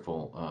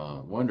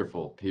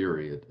wonderful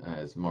period,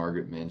 as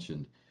Margaret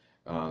mentioned.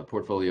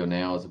 Portfolio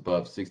now is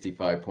above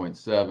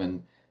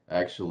 65.7.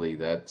 Actually,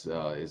 that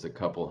is a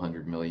couple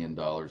 $100 million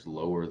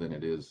lower than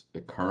it is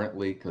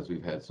currently, because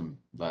we've had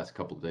last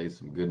couple of days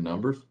some good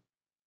numbers.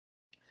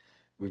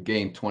 We've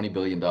gained $20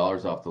 billion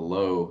off the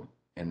low,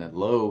 and the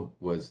low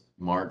was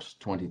March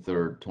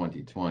 23rd,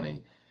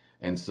 2020.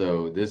 And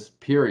so this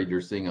period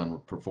you're seeing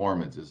on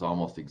performance is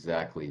almost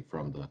exactly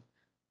from the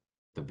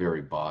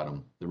very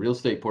bottom. The real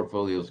estate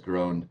portfolio has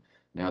grown.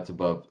 Now it's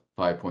above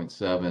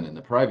 5.7, and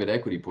the private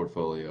equity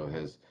portfolio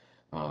has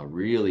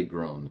really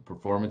grown. The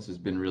performance has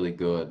been really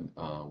good.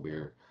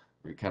 We're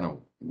kind of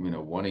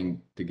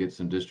wanting to get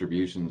some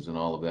distributions and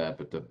all of that,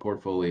 but the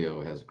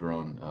portfolio has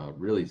grown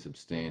really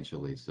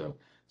substantially. So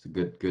it's a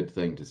good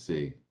thing to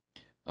see.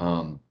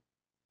 On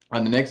the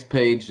next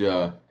page,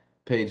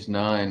 page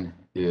 9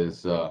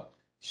 is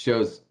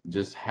shows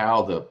just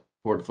how the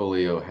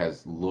portfolio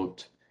has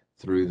looked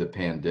through the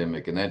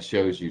pandemic, and that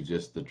shows you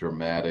just the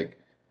dramatic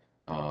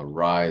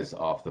rise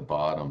off the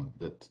bottom.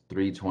 The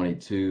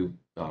 322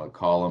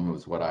 column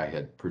was what I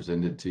had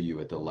presented to you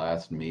at the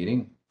last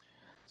meeting.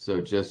 So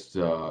just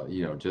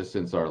just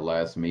since our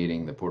last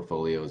meeting, the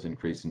portfolio has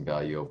increased in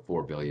value of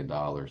 $4 billion.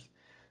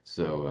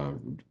 So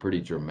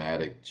pretty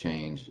dramatic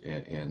change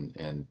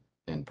in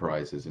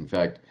prices. In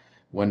fact,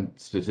 one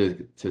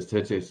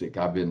statistic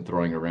I've been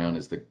throwing around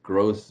is the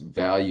gross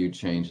value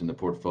change in the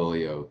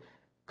portfolio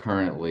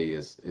currently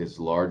is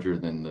larger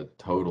than the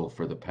total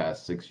for the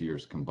past 6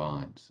 years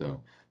combined.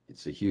 So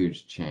it's a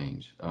huge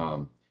change.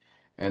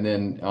 And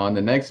then on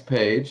the next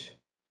page,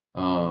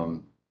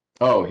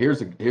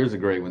 here's a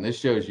great one. This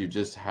shows you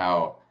just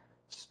how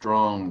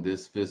strong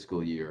this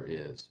fiscal year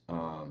is.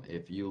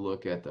 If you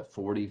look at the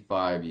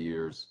 45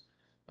 years,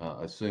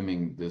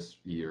 assuming this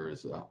year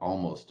is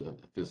almost a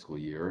fiscal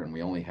year, and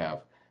we only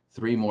have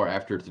 3 more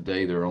after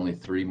today, there are only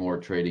 3 more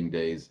trading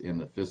days in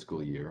the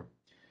fiscal year.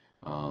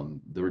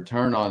 The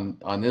return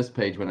on this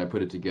page, when I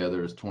put it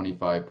together, is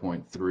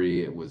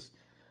 25.3. It was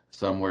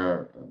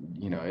somewhere,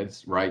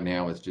 it's right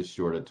now it's just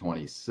short of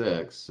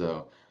 26.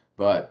 So,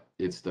 but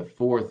it's the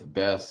 4th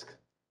best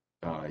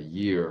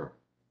year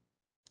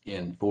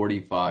in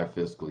 45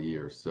 fiscal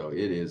years. So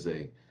it is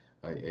a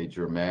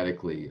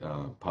dramatically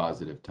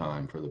positive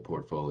time for the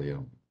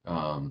portfolio,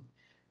 and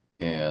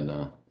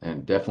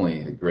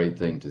definitely a great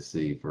thing to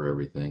see for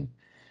everything.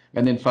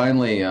 And then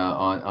finally,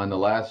 on the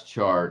last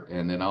chart,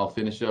 and then I'll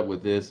finish up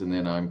with this, and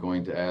then I'm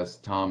going to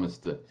ask Thomas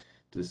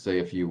to say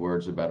a few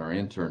words about our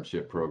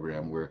internship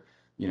program.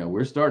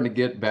 We're starting to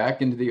get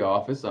back into the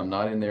office. I'm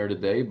not in there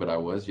today, but I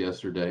was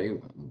yesterday.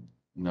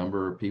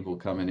 Number of people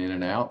coming in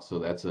and out, so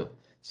that's a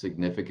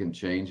significant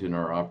change in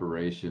our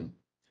operation.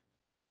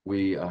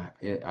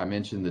 I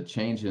mentioned the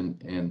change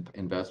in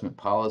investment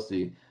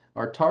policy.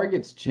 Our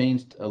targets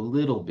changed a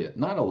little bit,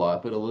 not a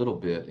lot, but a little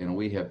bit, and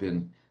we have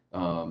been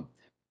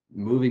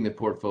moving the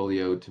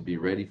portfolio to be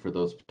ready for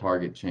those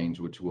target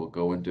change, which will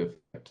go into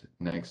effect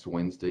next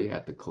Wednesday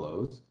at the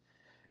close.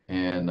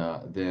 And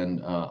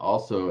then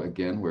also,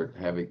 again, we're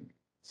having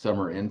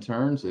summer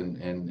interns,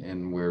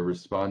 and we're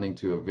responding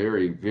to a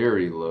very,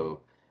 very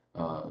low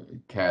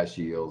cash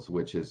yields,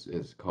 which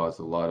has caused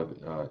a lot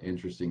of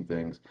interesting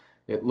things.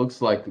 It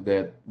looks like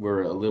that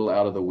we're a little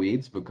out of the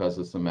weeds because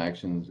of some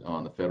actions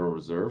on the Federal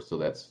Reserve, so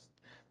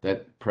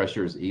that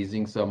pressure is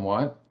easing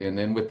somewhat. And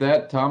then with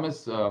that,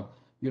 Thomas,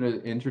 you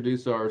going to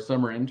introduce our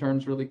summer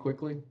interns really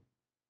quickly?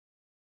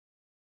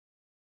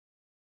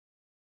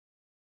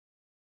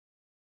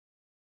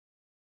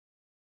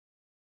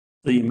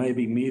 So you may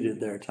be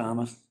muted there,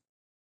 Thomas.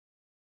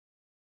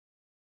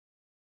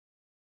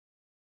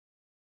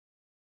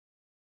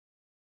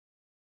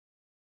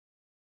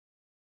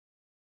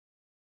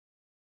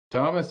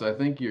 Thomas, I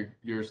think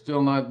you're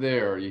still not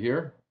there. Are you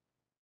here?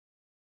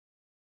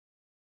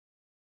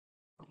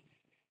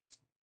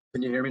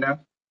 Can you hear me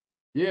now?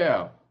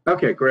 Yeah.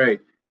 Okay,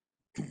 great.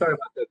 Sorry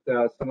about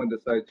that. Someone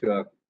decided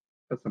to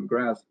cut some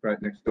grass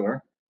right next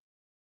door.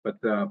 But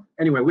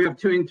anyway, we have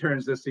two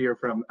interns this year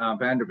from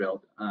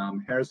Vanderbilt,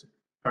 Harris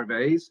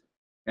Parvez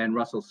and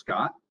Russell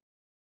Scott,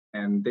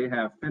 and they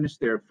have finished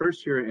their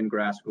first year in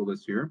grad school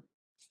this year.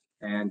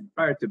 And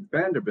prior to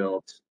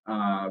Vanderbilt,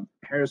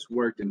 Harris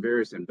worked in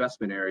various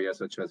investment areas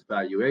such as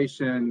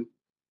valuation,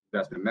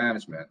 investment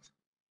management.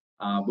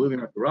 Moving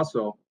on to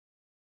Russell,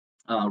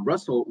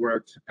 Russell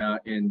worked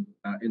in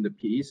the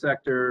PE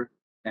sector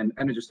and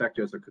energy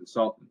sector as a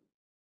consultant.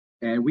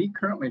 And we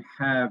currently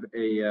have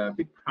a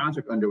big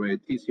project underway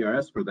at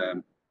TCRS for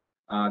them.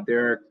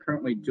 They're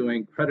currently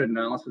doing credit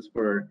analysis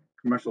for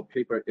commercial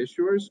paper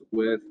issuers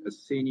with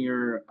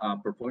senior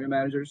portfolio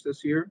managers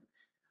this year.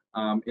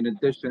 In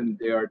addition,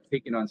 they are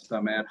taking on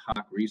some ad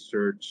hoc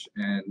research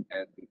and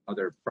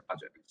other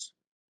projects.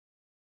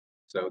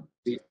 So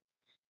these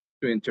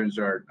two interns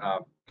are a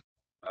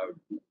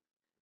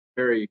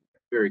very,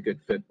 very good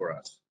fit for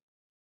us.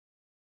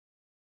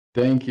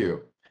 Thank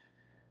you.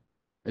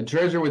 And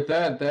Treasurer, with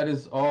that, that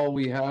is all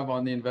we have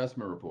on the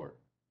investment report.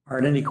 Are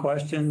there any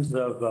questions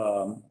of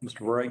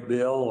Mr. Brake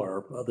Bill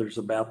or others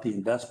about the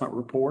investment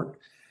report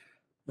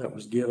that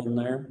was given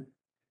there?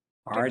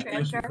 All right.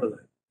 Thank you for that.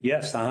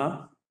 Yes,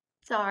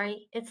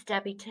 Sorry, it's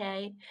Debbie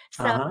Tay.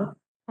 So, Uh-huh.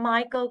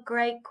 Michael,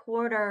 great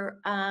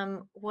quarter.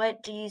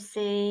 What do you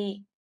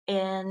see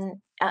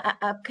in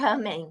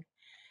upcoming?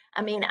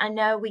 I mean, I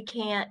know we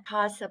can't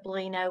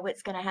possibly know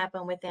what's going to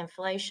happen with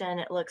inflation.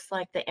 It looks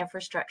like the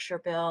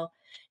infrastructure bill,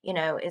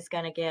 is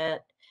going to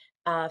get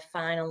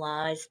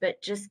finalized,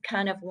 but just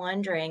kind of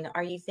wondering,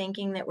 are you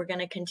thinking that we're going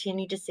to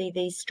continue to see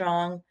these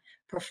strong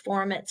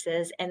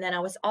performances? And then I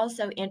was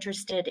also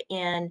interested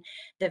in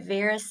the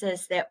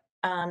Verisis that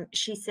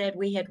she said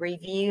we had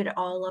reviewed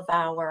all of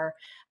our,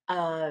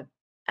 I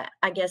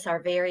guess,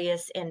 our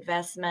various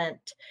investment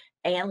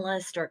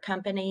analysts or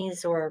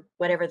companies or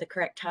whatever the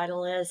correct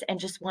title is, and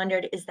just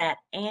wondered, is that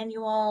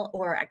annual,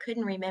 or I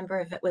couldn't remember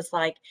if it was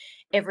like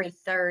every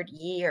third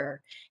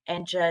year,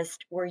 and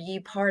just, were you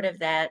part of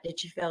that?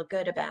 Did you feel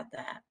good about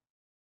that?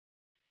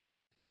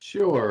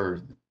 Sure.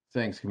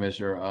 Thanks,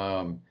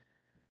 Commissioner.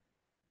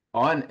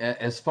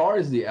 As far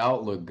as the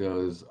outlook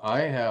goes,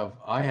 I have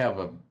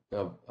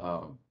a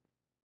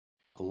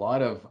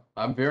lot of,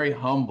 I'm very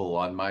humble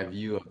on my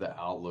view of the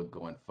outlook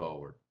going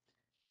forward.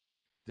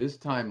 This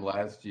time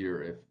last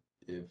year,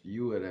 if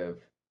you would have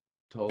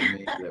told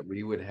me that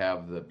we would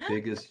have the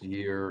biggest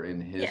year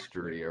in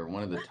history or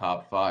one of the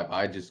top 5,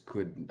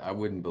 I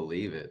wouldn't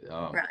believe it.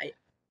 Right.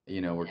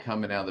 We're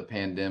coming out of the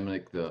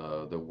pandemic,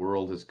 the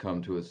world has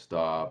come to a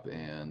stop,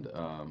 and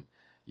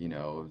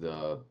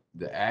the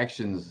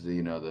actions,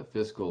 the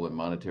fiscal and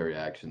monetary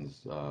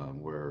actions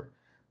were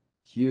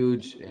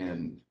huge,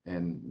 and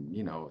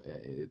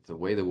it's the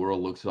way the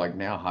world looks like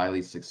now,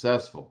 highly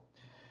successful.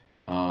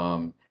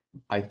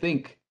 I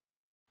think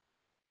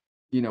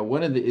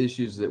one of the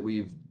issues that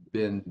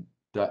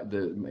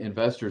the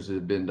investors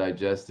have been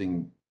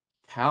digesting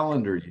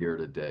calendar year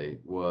to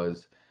date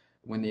was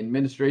when the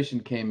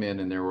administration came in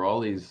and there were all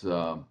these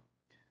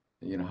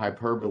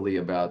hyperbole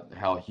about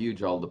how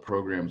huge all the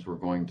programs were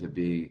going to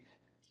be,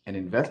 and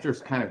investors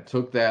kind of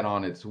took that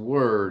on its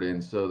word,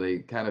 and so they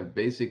kind of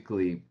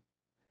basically,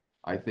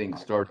 I think,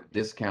 started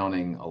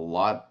discounting a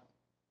lot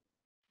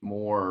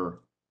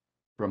more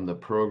from the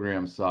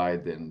program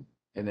side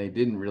and they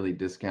didn't really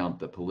discount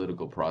the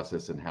political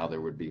process and how there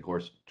would be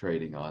horse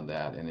trading on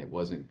that, and it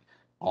wasn't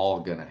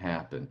all going to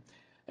happen.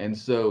 And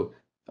so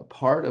a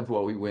part of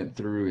what we went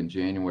through in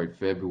January,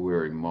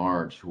 February,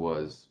 March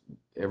was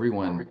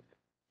everyone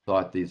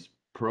thought these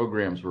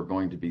programs were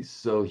going to be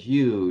so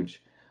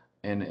huge,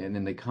 and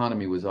then the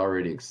economy was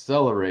already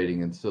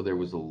accelerating, and so there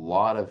was a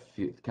lot of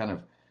kind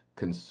of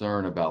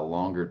concern about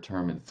longer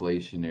term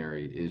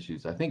inflationary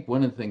issues. I think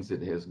one of the things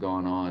that has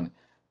gone on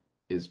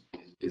is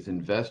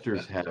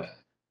investors have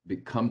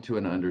come to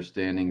an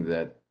understanding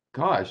that,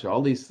 gosh,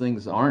 all these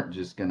things aren't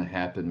just going to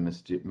happen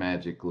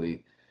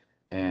magically,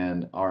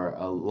 and are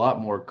a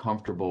lot more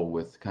comfortable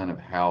with kind of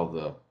how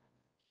the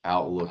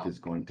outlook is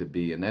going to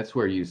be. And that's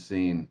where you've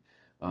seen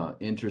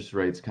interest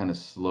rates kind of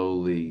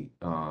slowly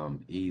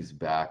ease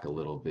back a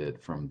little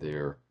bit from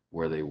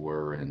where they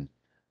were in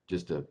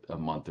just a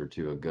month or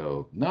two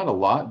ago. Not a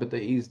lot, but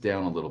they eased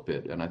down a little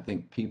bit. And I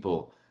think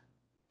people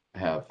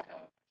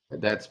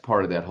that's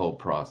part of that whole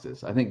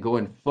process. I think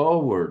going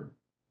forward,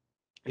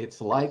 it's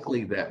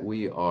likely that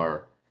we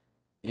are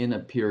in a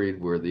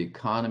period where the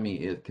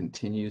economy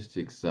continues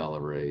to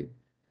accelerate.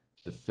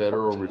 The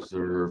Federal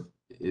Reserve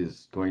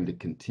is going to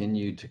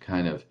continue to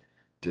kind of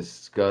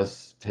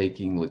discuss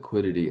taking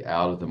liquidity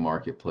out of the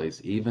marketplace,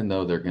 even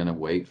though they're going to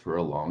wait for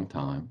a long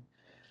time.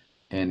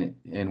 And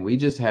we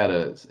just had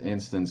an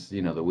instance,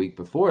 the week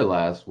before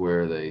last,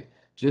 where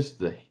just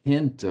the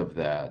hint of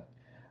that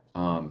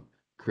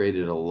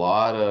created a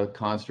lot of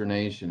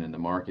consternation in the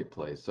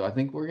marketplace. So I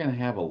think we're going to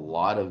have a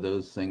lot of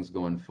those things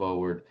going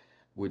forward,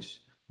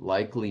 which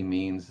likely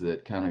means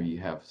that kind of you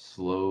have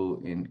slow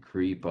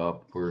creep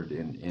upward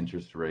in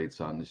interest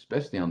rates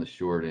especially on the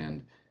short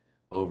end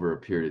over a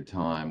period of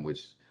time,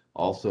 which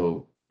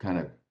also kind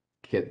of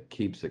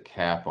keeps a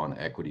cap on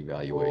equity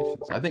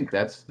valuations. I think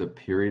that's the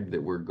period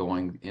that we're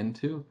going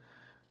into.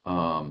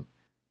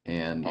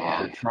 And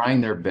they're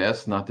trying their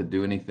best not to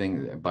do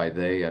anything. By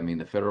they, I mean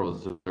the Federal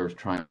Reserve is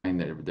trying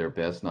their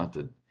best not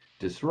to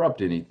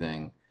disrupt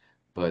anything,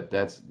 but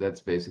that's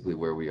basically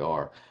where we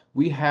are.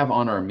 We have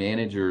on our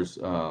managers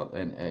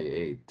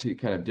two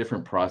kind of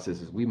different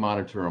processes. We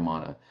monitor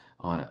them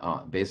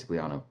basically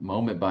on a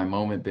moment by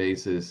moment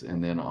basis,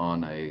 and then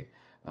on a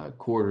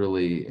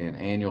quarterly and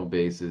annual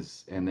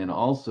basis, and then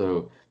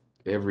also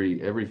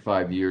every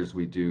 5 years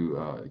we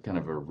do kind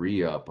of a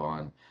re-up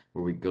on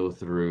where we go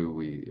through,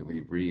 we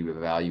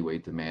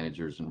reevaluate the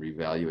managers and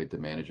reevaluate the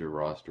manager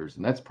rosters,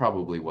 and that's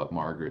probably what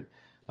Margaret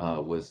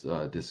was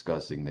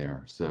discussing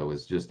there. So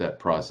it's just that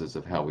process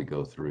of how we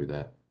go through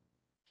that.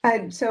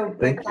 So,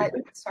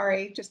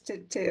 sorry, just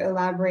to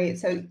elaborate.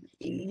 So,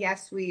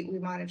 yes, we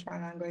monitor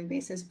on an ongoing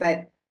basis,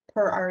 but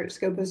per our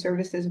scope of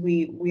services,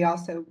 we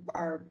also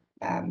are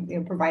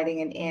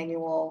providing an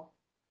annual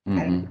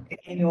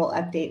annual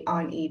update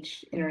on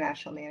each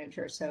international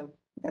manager. So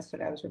that's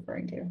what I was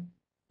referring to.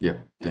 Yeah.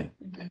 Thank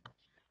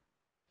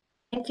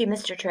you,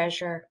 Mr.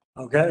 Treasurer.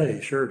 Okay,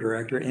 sure,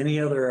 Director. Any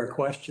other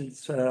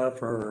questions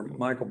for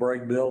Michael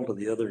Brakebill to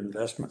the other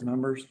investment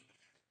members?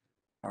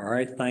 All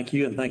right, thank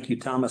you. And thank you,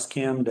 Thomas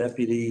Kim,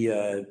 Deputy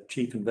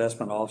Chief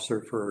Investment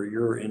Officer, for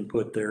your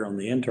input there on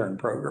the intern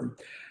program.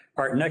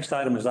 All right, next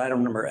item is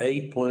item number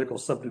 8, political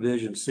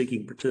subdivision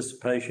seeking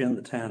participation in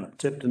the town of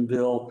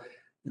Tiptonville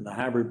in the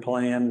hybrid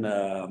plan.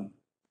 Mr.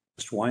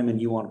 Wyman,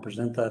 you want to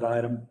present that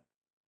item?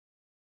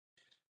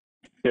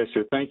 Yes,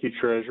 sir. Thank you,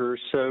 Treasurer.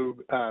 So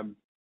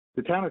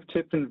the town of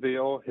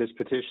Tiptonville has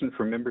petitioned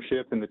for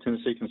membership in the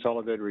Tennessee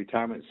Consolidated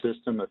Retirement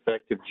System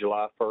effective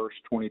July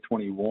 1st,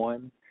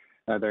 2021.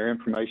 Their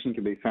information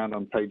can be found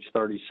on page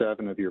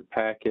 37 of your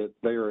packet.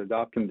 They are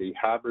adopting the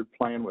hybrid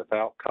plan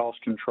without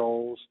cost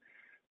controls.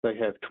 They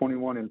have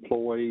 21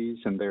 employees,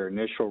 and their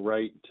initial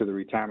rate to the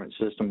retirement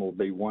system will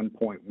be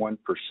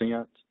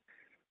 1.1%,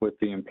 with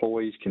the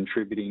employees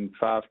contributing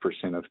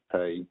 5% of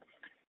pay.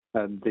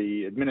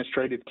 The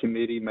administrative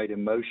committee made a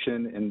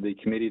motion in the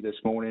committee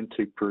this morning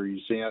to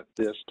present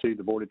this to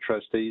the Board of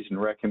Trustees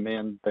and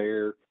recommend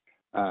their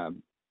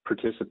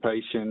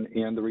participation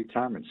in the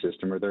retirement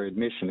system, or their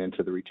admission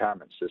into the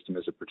retirement system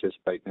as a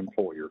participating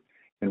employer.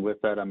 And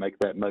with that, I make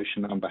that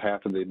motion on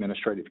behalf of the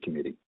administrative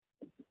committee.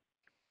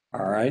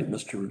 All right,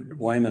 Mr.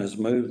 Wayman has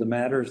moved the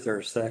matter. Is there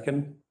a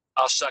second?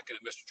 I'll second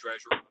it, Mr.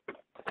 Treasurer.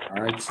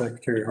 All right,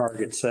 Secretary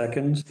Hargett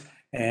seconds.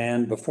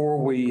 And before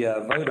we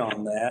vote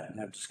on that and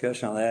have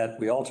discussion on that,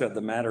 we also have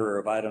the matter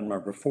of item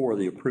number 4,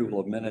 the approval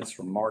of minutes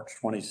from March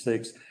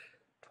 26,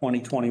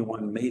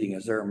 2021 meeting.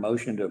 Is there a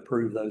motion to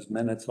approve those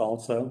minutes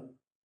also?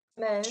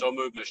 So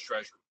moved, Mr.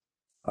 Treasurer.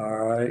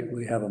 All right,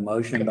 we have a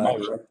motion by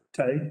Director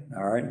Tate.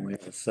 All right, and we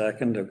have a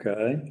second.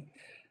 Okay.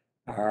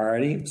 All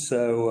righty.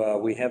 So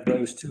we have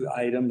those two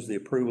items, the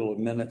approval of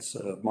minutes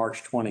of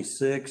March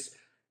 26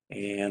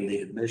 and the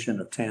admission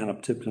of town of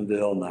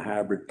Tiptonville and the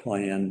hybrid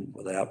plan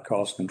without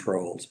cost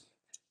controls.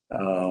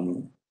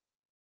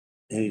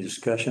 Any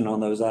discussion on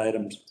those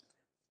items?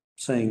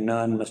 Seeing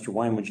none, Mr.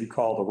 Wayne, would you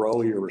call the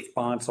roll? Your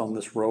response on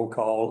this roll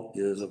call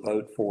is a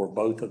vote for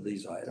both of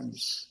these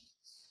items.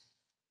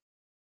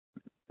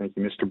 Thank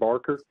you, Mr.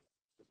 Barker.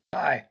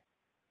 Aye.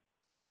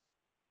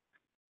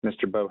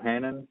 Mr.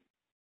 Bohannon.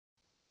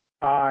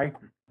 Aye.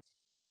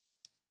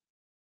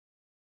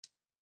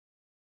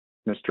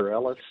 Mr.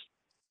 Ellis.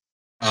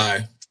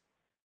 Aye.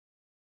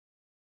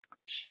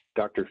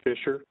 Dr.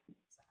 Fisher.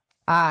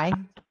 Aye.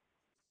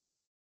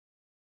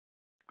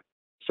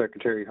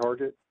 Secretary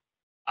Hargett.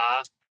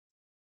 Aye.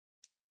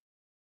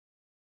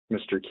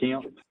 Mr.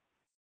 Kemp.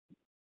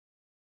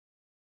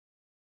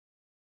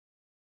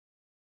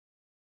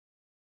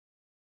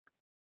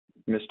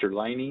 Mr.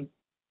 Laney.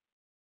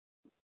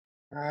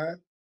 Aye.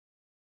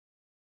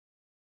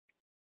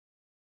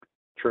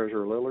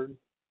 Treasurer Lillard.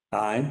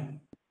 Aye.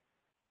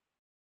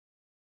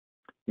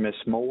 Ms.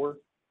 Moore.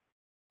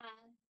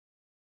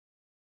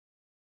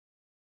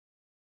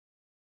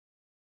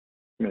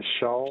 Ms.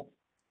 Shaw.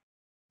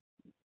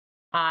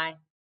 Aye.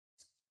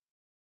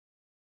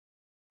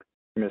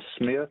 Ms.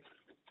 Smith.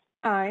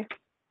 Aye.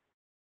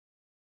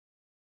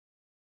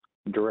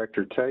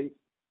 Director Tate.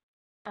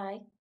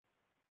 Aye.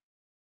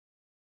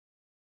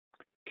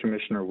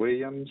 Commissioner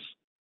Williams.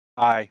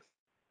 Aye.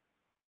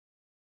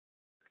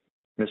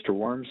 Mr.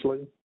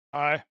 Wormsley.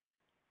 Aye.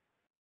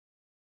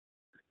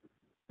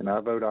 And I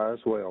vote aye as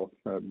well.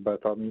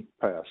 Both of them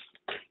passed.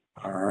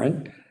 All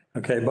right.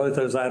 Okay, both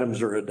those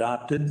items are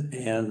adopted.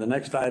 And the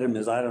next item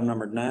is item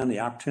number 9, the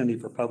opportunity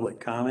for public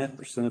comment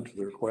pursuant to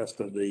the request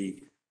of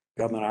the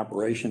Government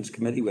Operations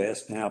Committee. We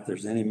ask now if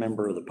there's any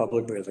member of the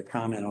public who has a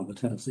comment on the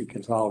Tennessee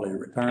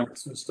Consolidated Retirement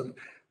System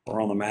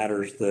or on the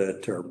matters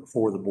that are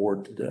before the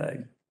board today.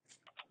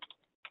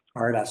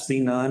 All right, I see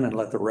none, and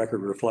let the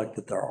record reflect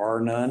that there are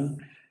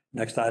none.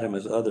 Next item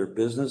is other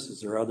business.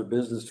 Is there other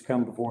business to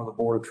come before the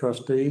Board of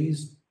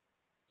Trustees?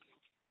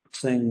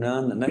 Seeing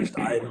none, the next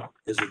item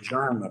is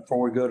adjournment.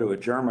 Before we go to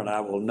adjournment,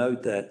 I will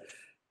note that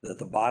At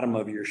the bottom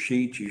of your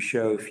sheet, you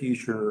show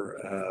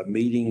future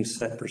meetings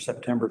set for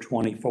September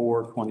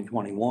 24,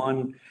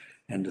 2021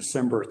 and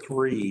December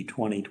 3,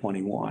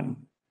 2021.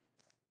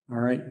 All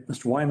right,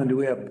 Mr. Wyman, do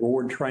we have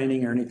board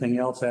training or anything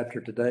else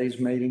after today's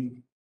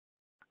meeting?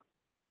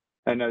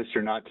 No,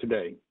 sir, not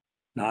today.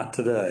 Not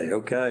today.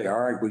 Okay. All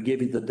right. We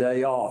give you the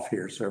day off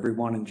here, so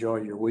everyone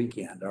enjoy your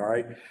weekend. All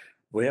right.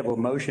 We have a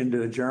motion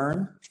to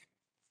adjourn.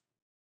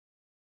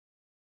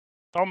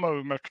 I'll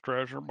move, Mr.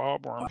 Treasurer,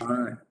 Bob Worms. All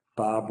right.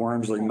 Bob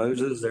Wormsley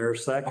moves. Is there a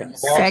second?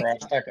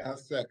 I'll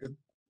second.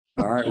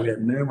 All right. We have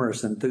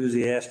numerous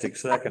enthusiastic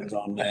seconds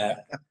on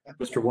that.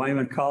 Mr.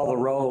 Wayman, call the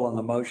roll on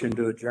the motion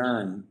to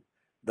adjourn.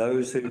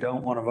 Those who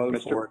don't want to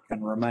vote for it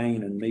can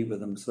remain and meet with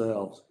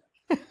themselves.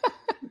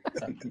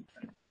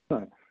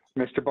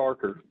 Mr.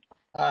 Barker,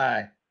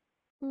 Aye.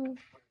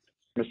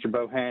 Mr.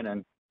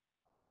 Bohannon,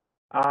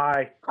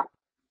 Aye.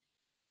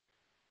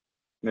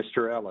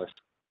 Mr. Ellis,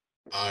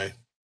 Aye.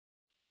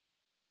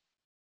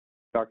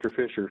 Dr.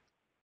 Fisher,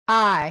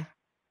 Aye.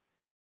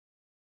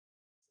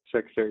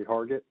 Secretary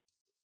Hargett,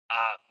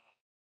 Aye.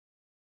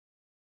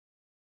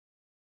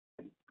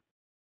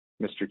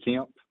 Mr.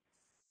 Kemp,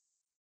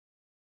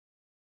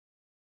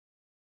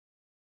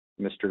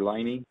 Mr.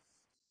 Laney.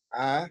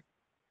 Aye.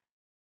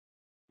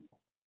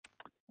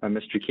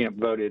 Mr. Kemp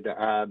voted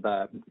aye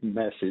by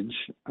message.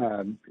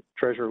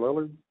 Treasurer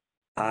Lillard,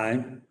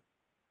 Aye.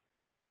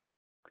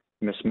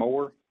 Ms.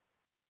 Moore,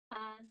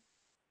 Aye.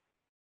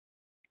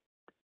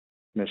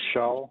 Ms.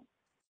 Shaw,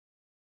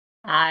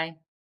 Aye.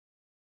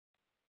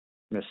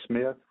 Ms.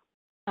 Smith,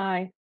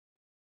 Aye.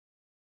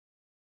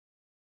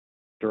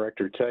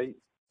 Director Tate,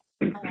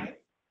 Aye.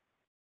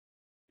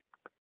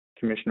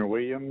 Commissioner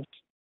Williams,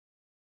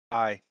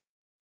 Aye.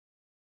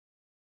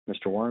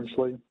 Mr.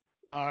 Wormsley,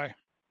 Aye.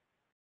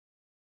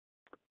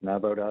 and I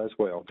vote aye as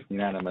well.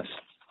 Unanimous.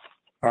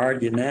 All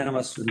right.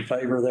 Unanimous in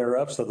favor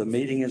thereof. So the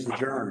meeting is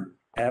adjourned.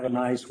 Have a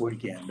nice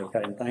weekend.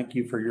 Okay. And thank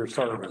you for your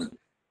service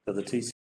to the TCRS.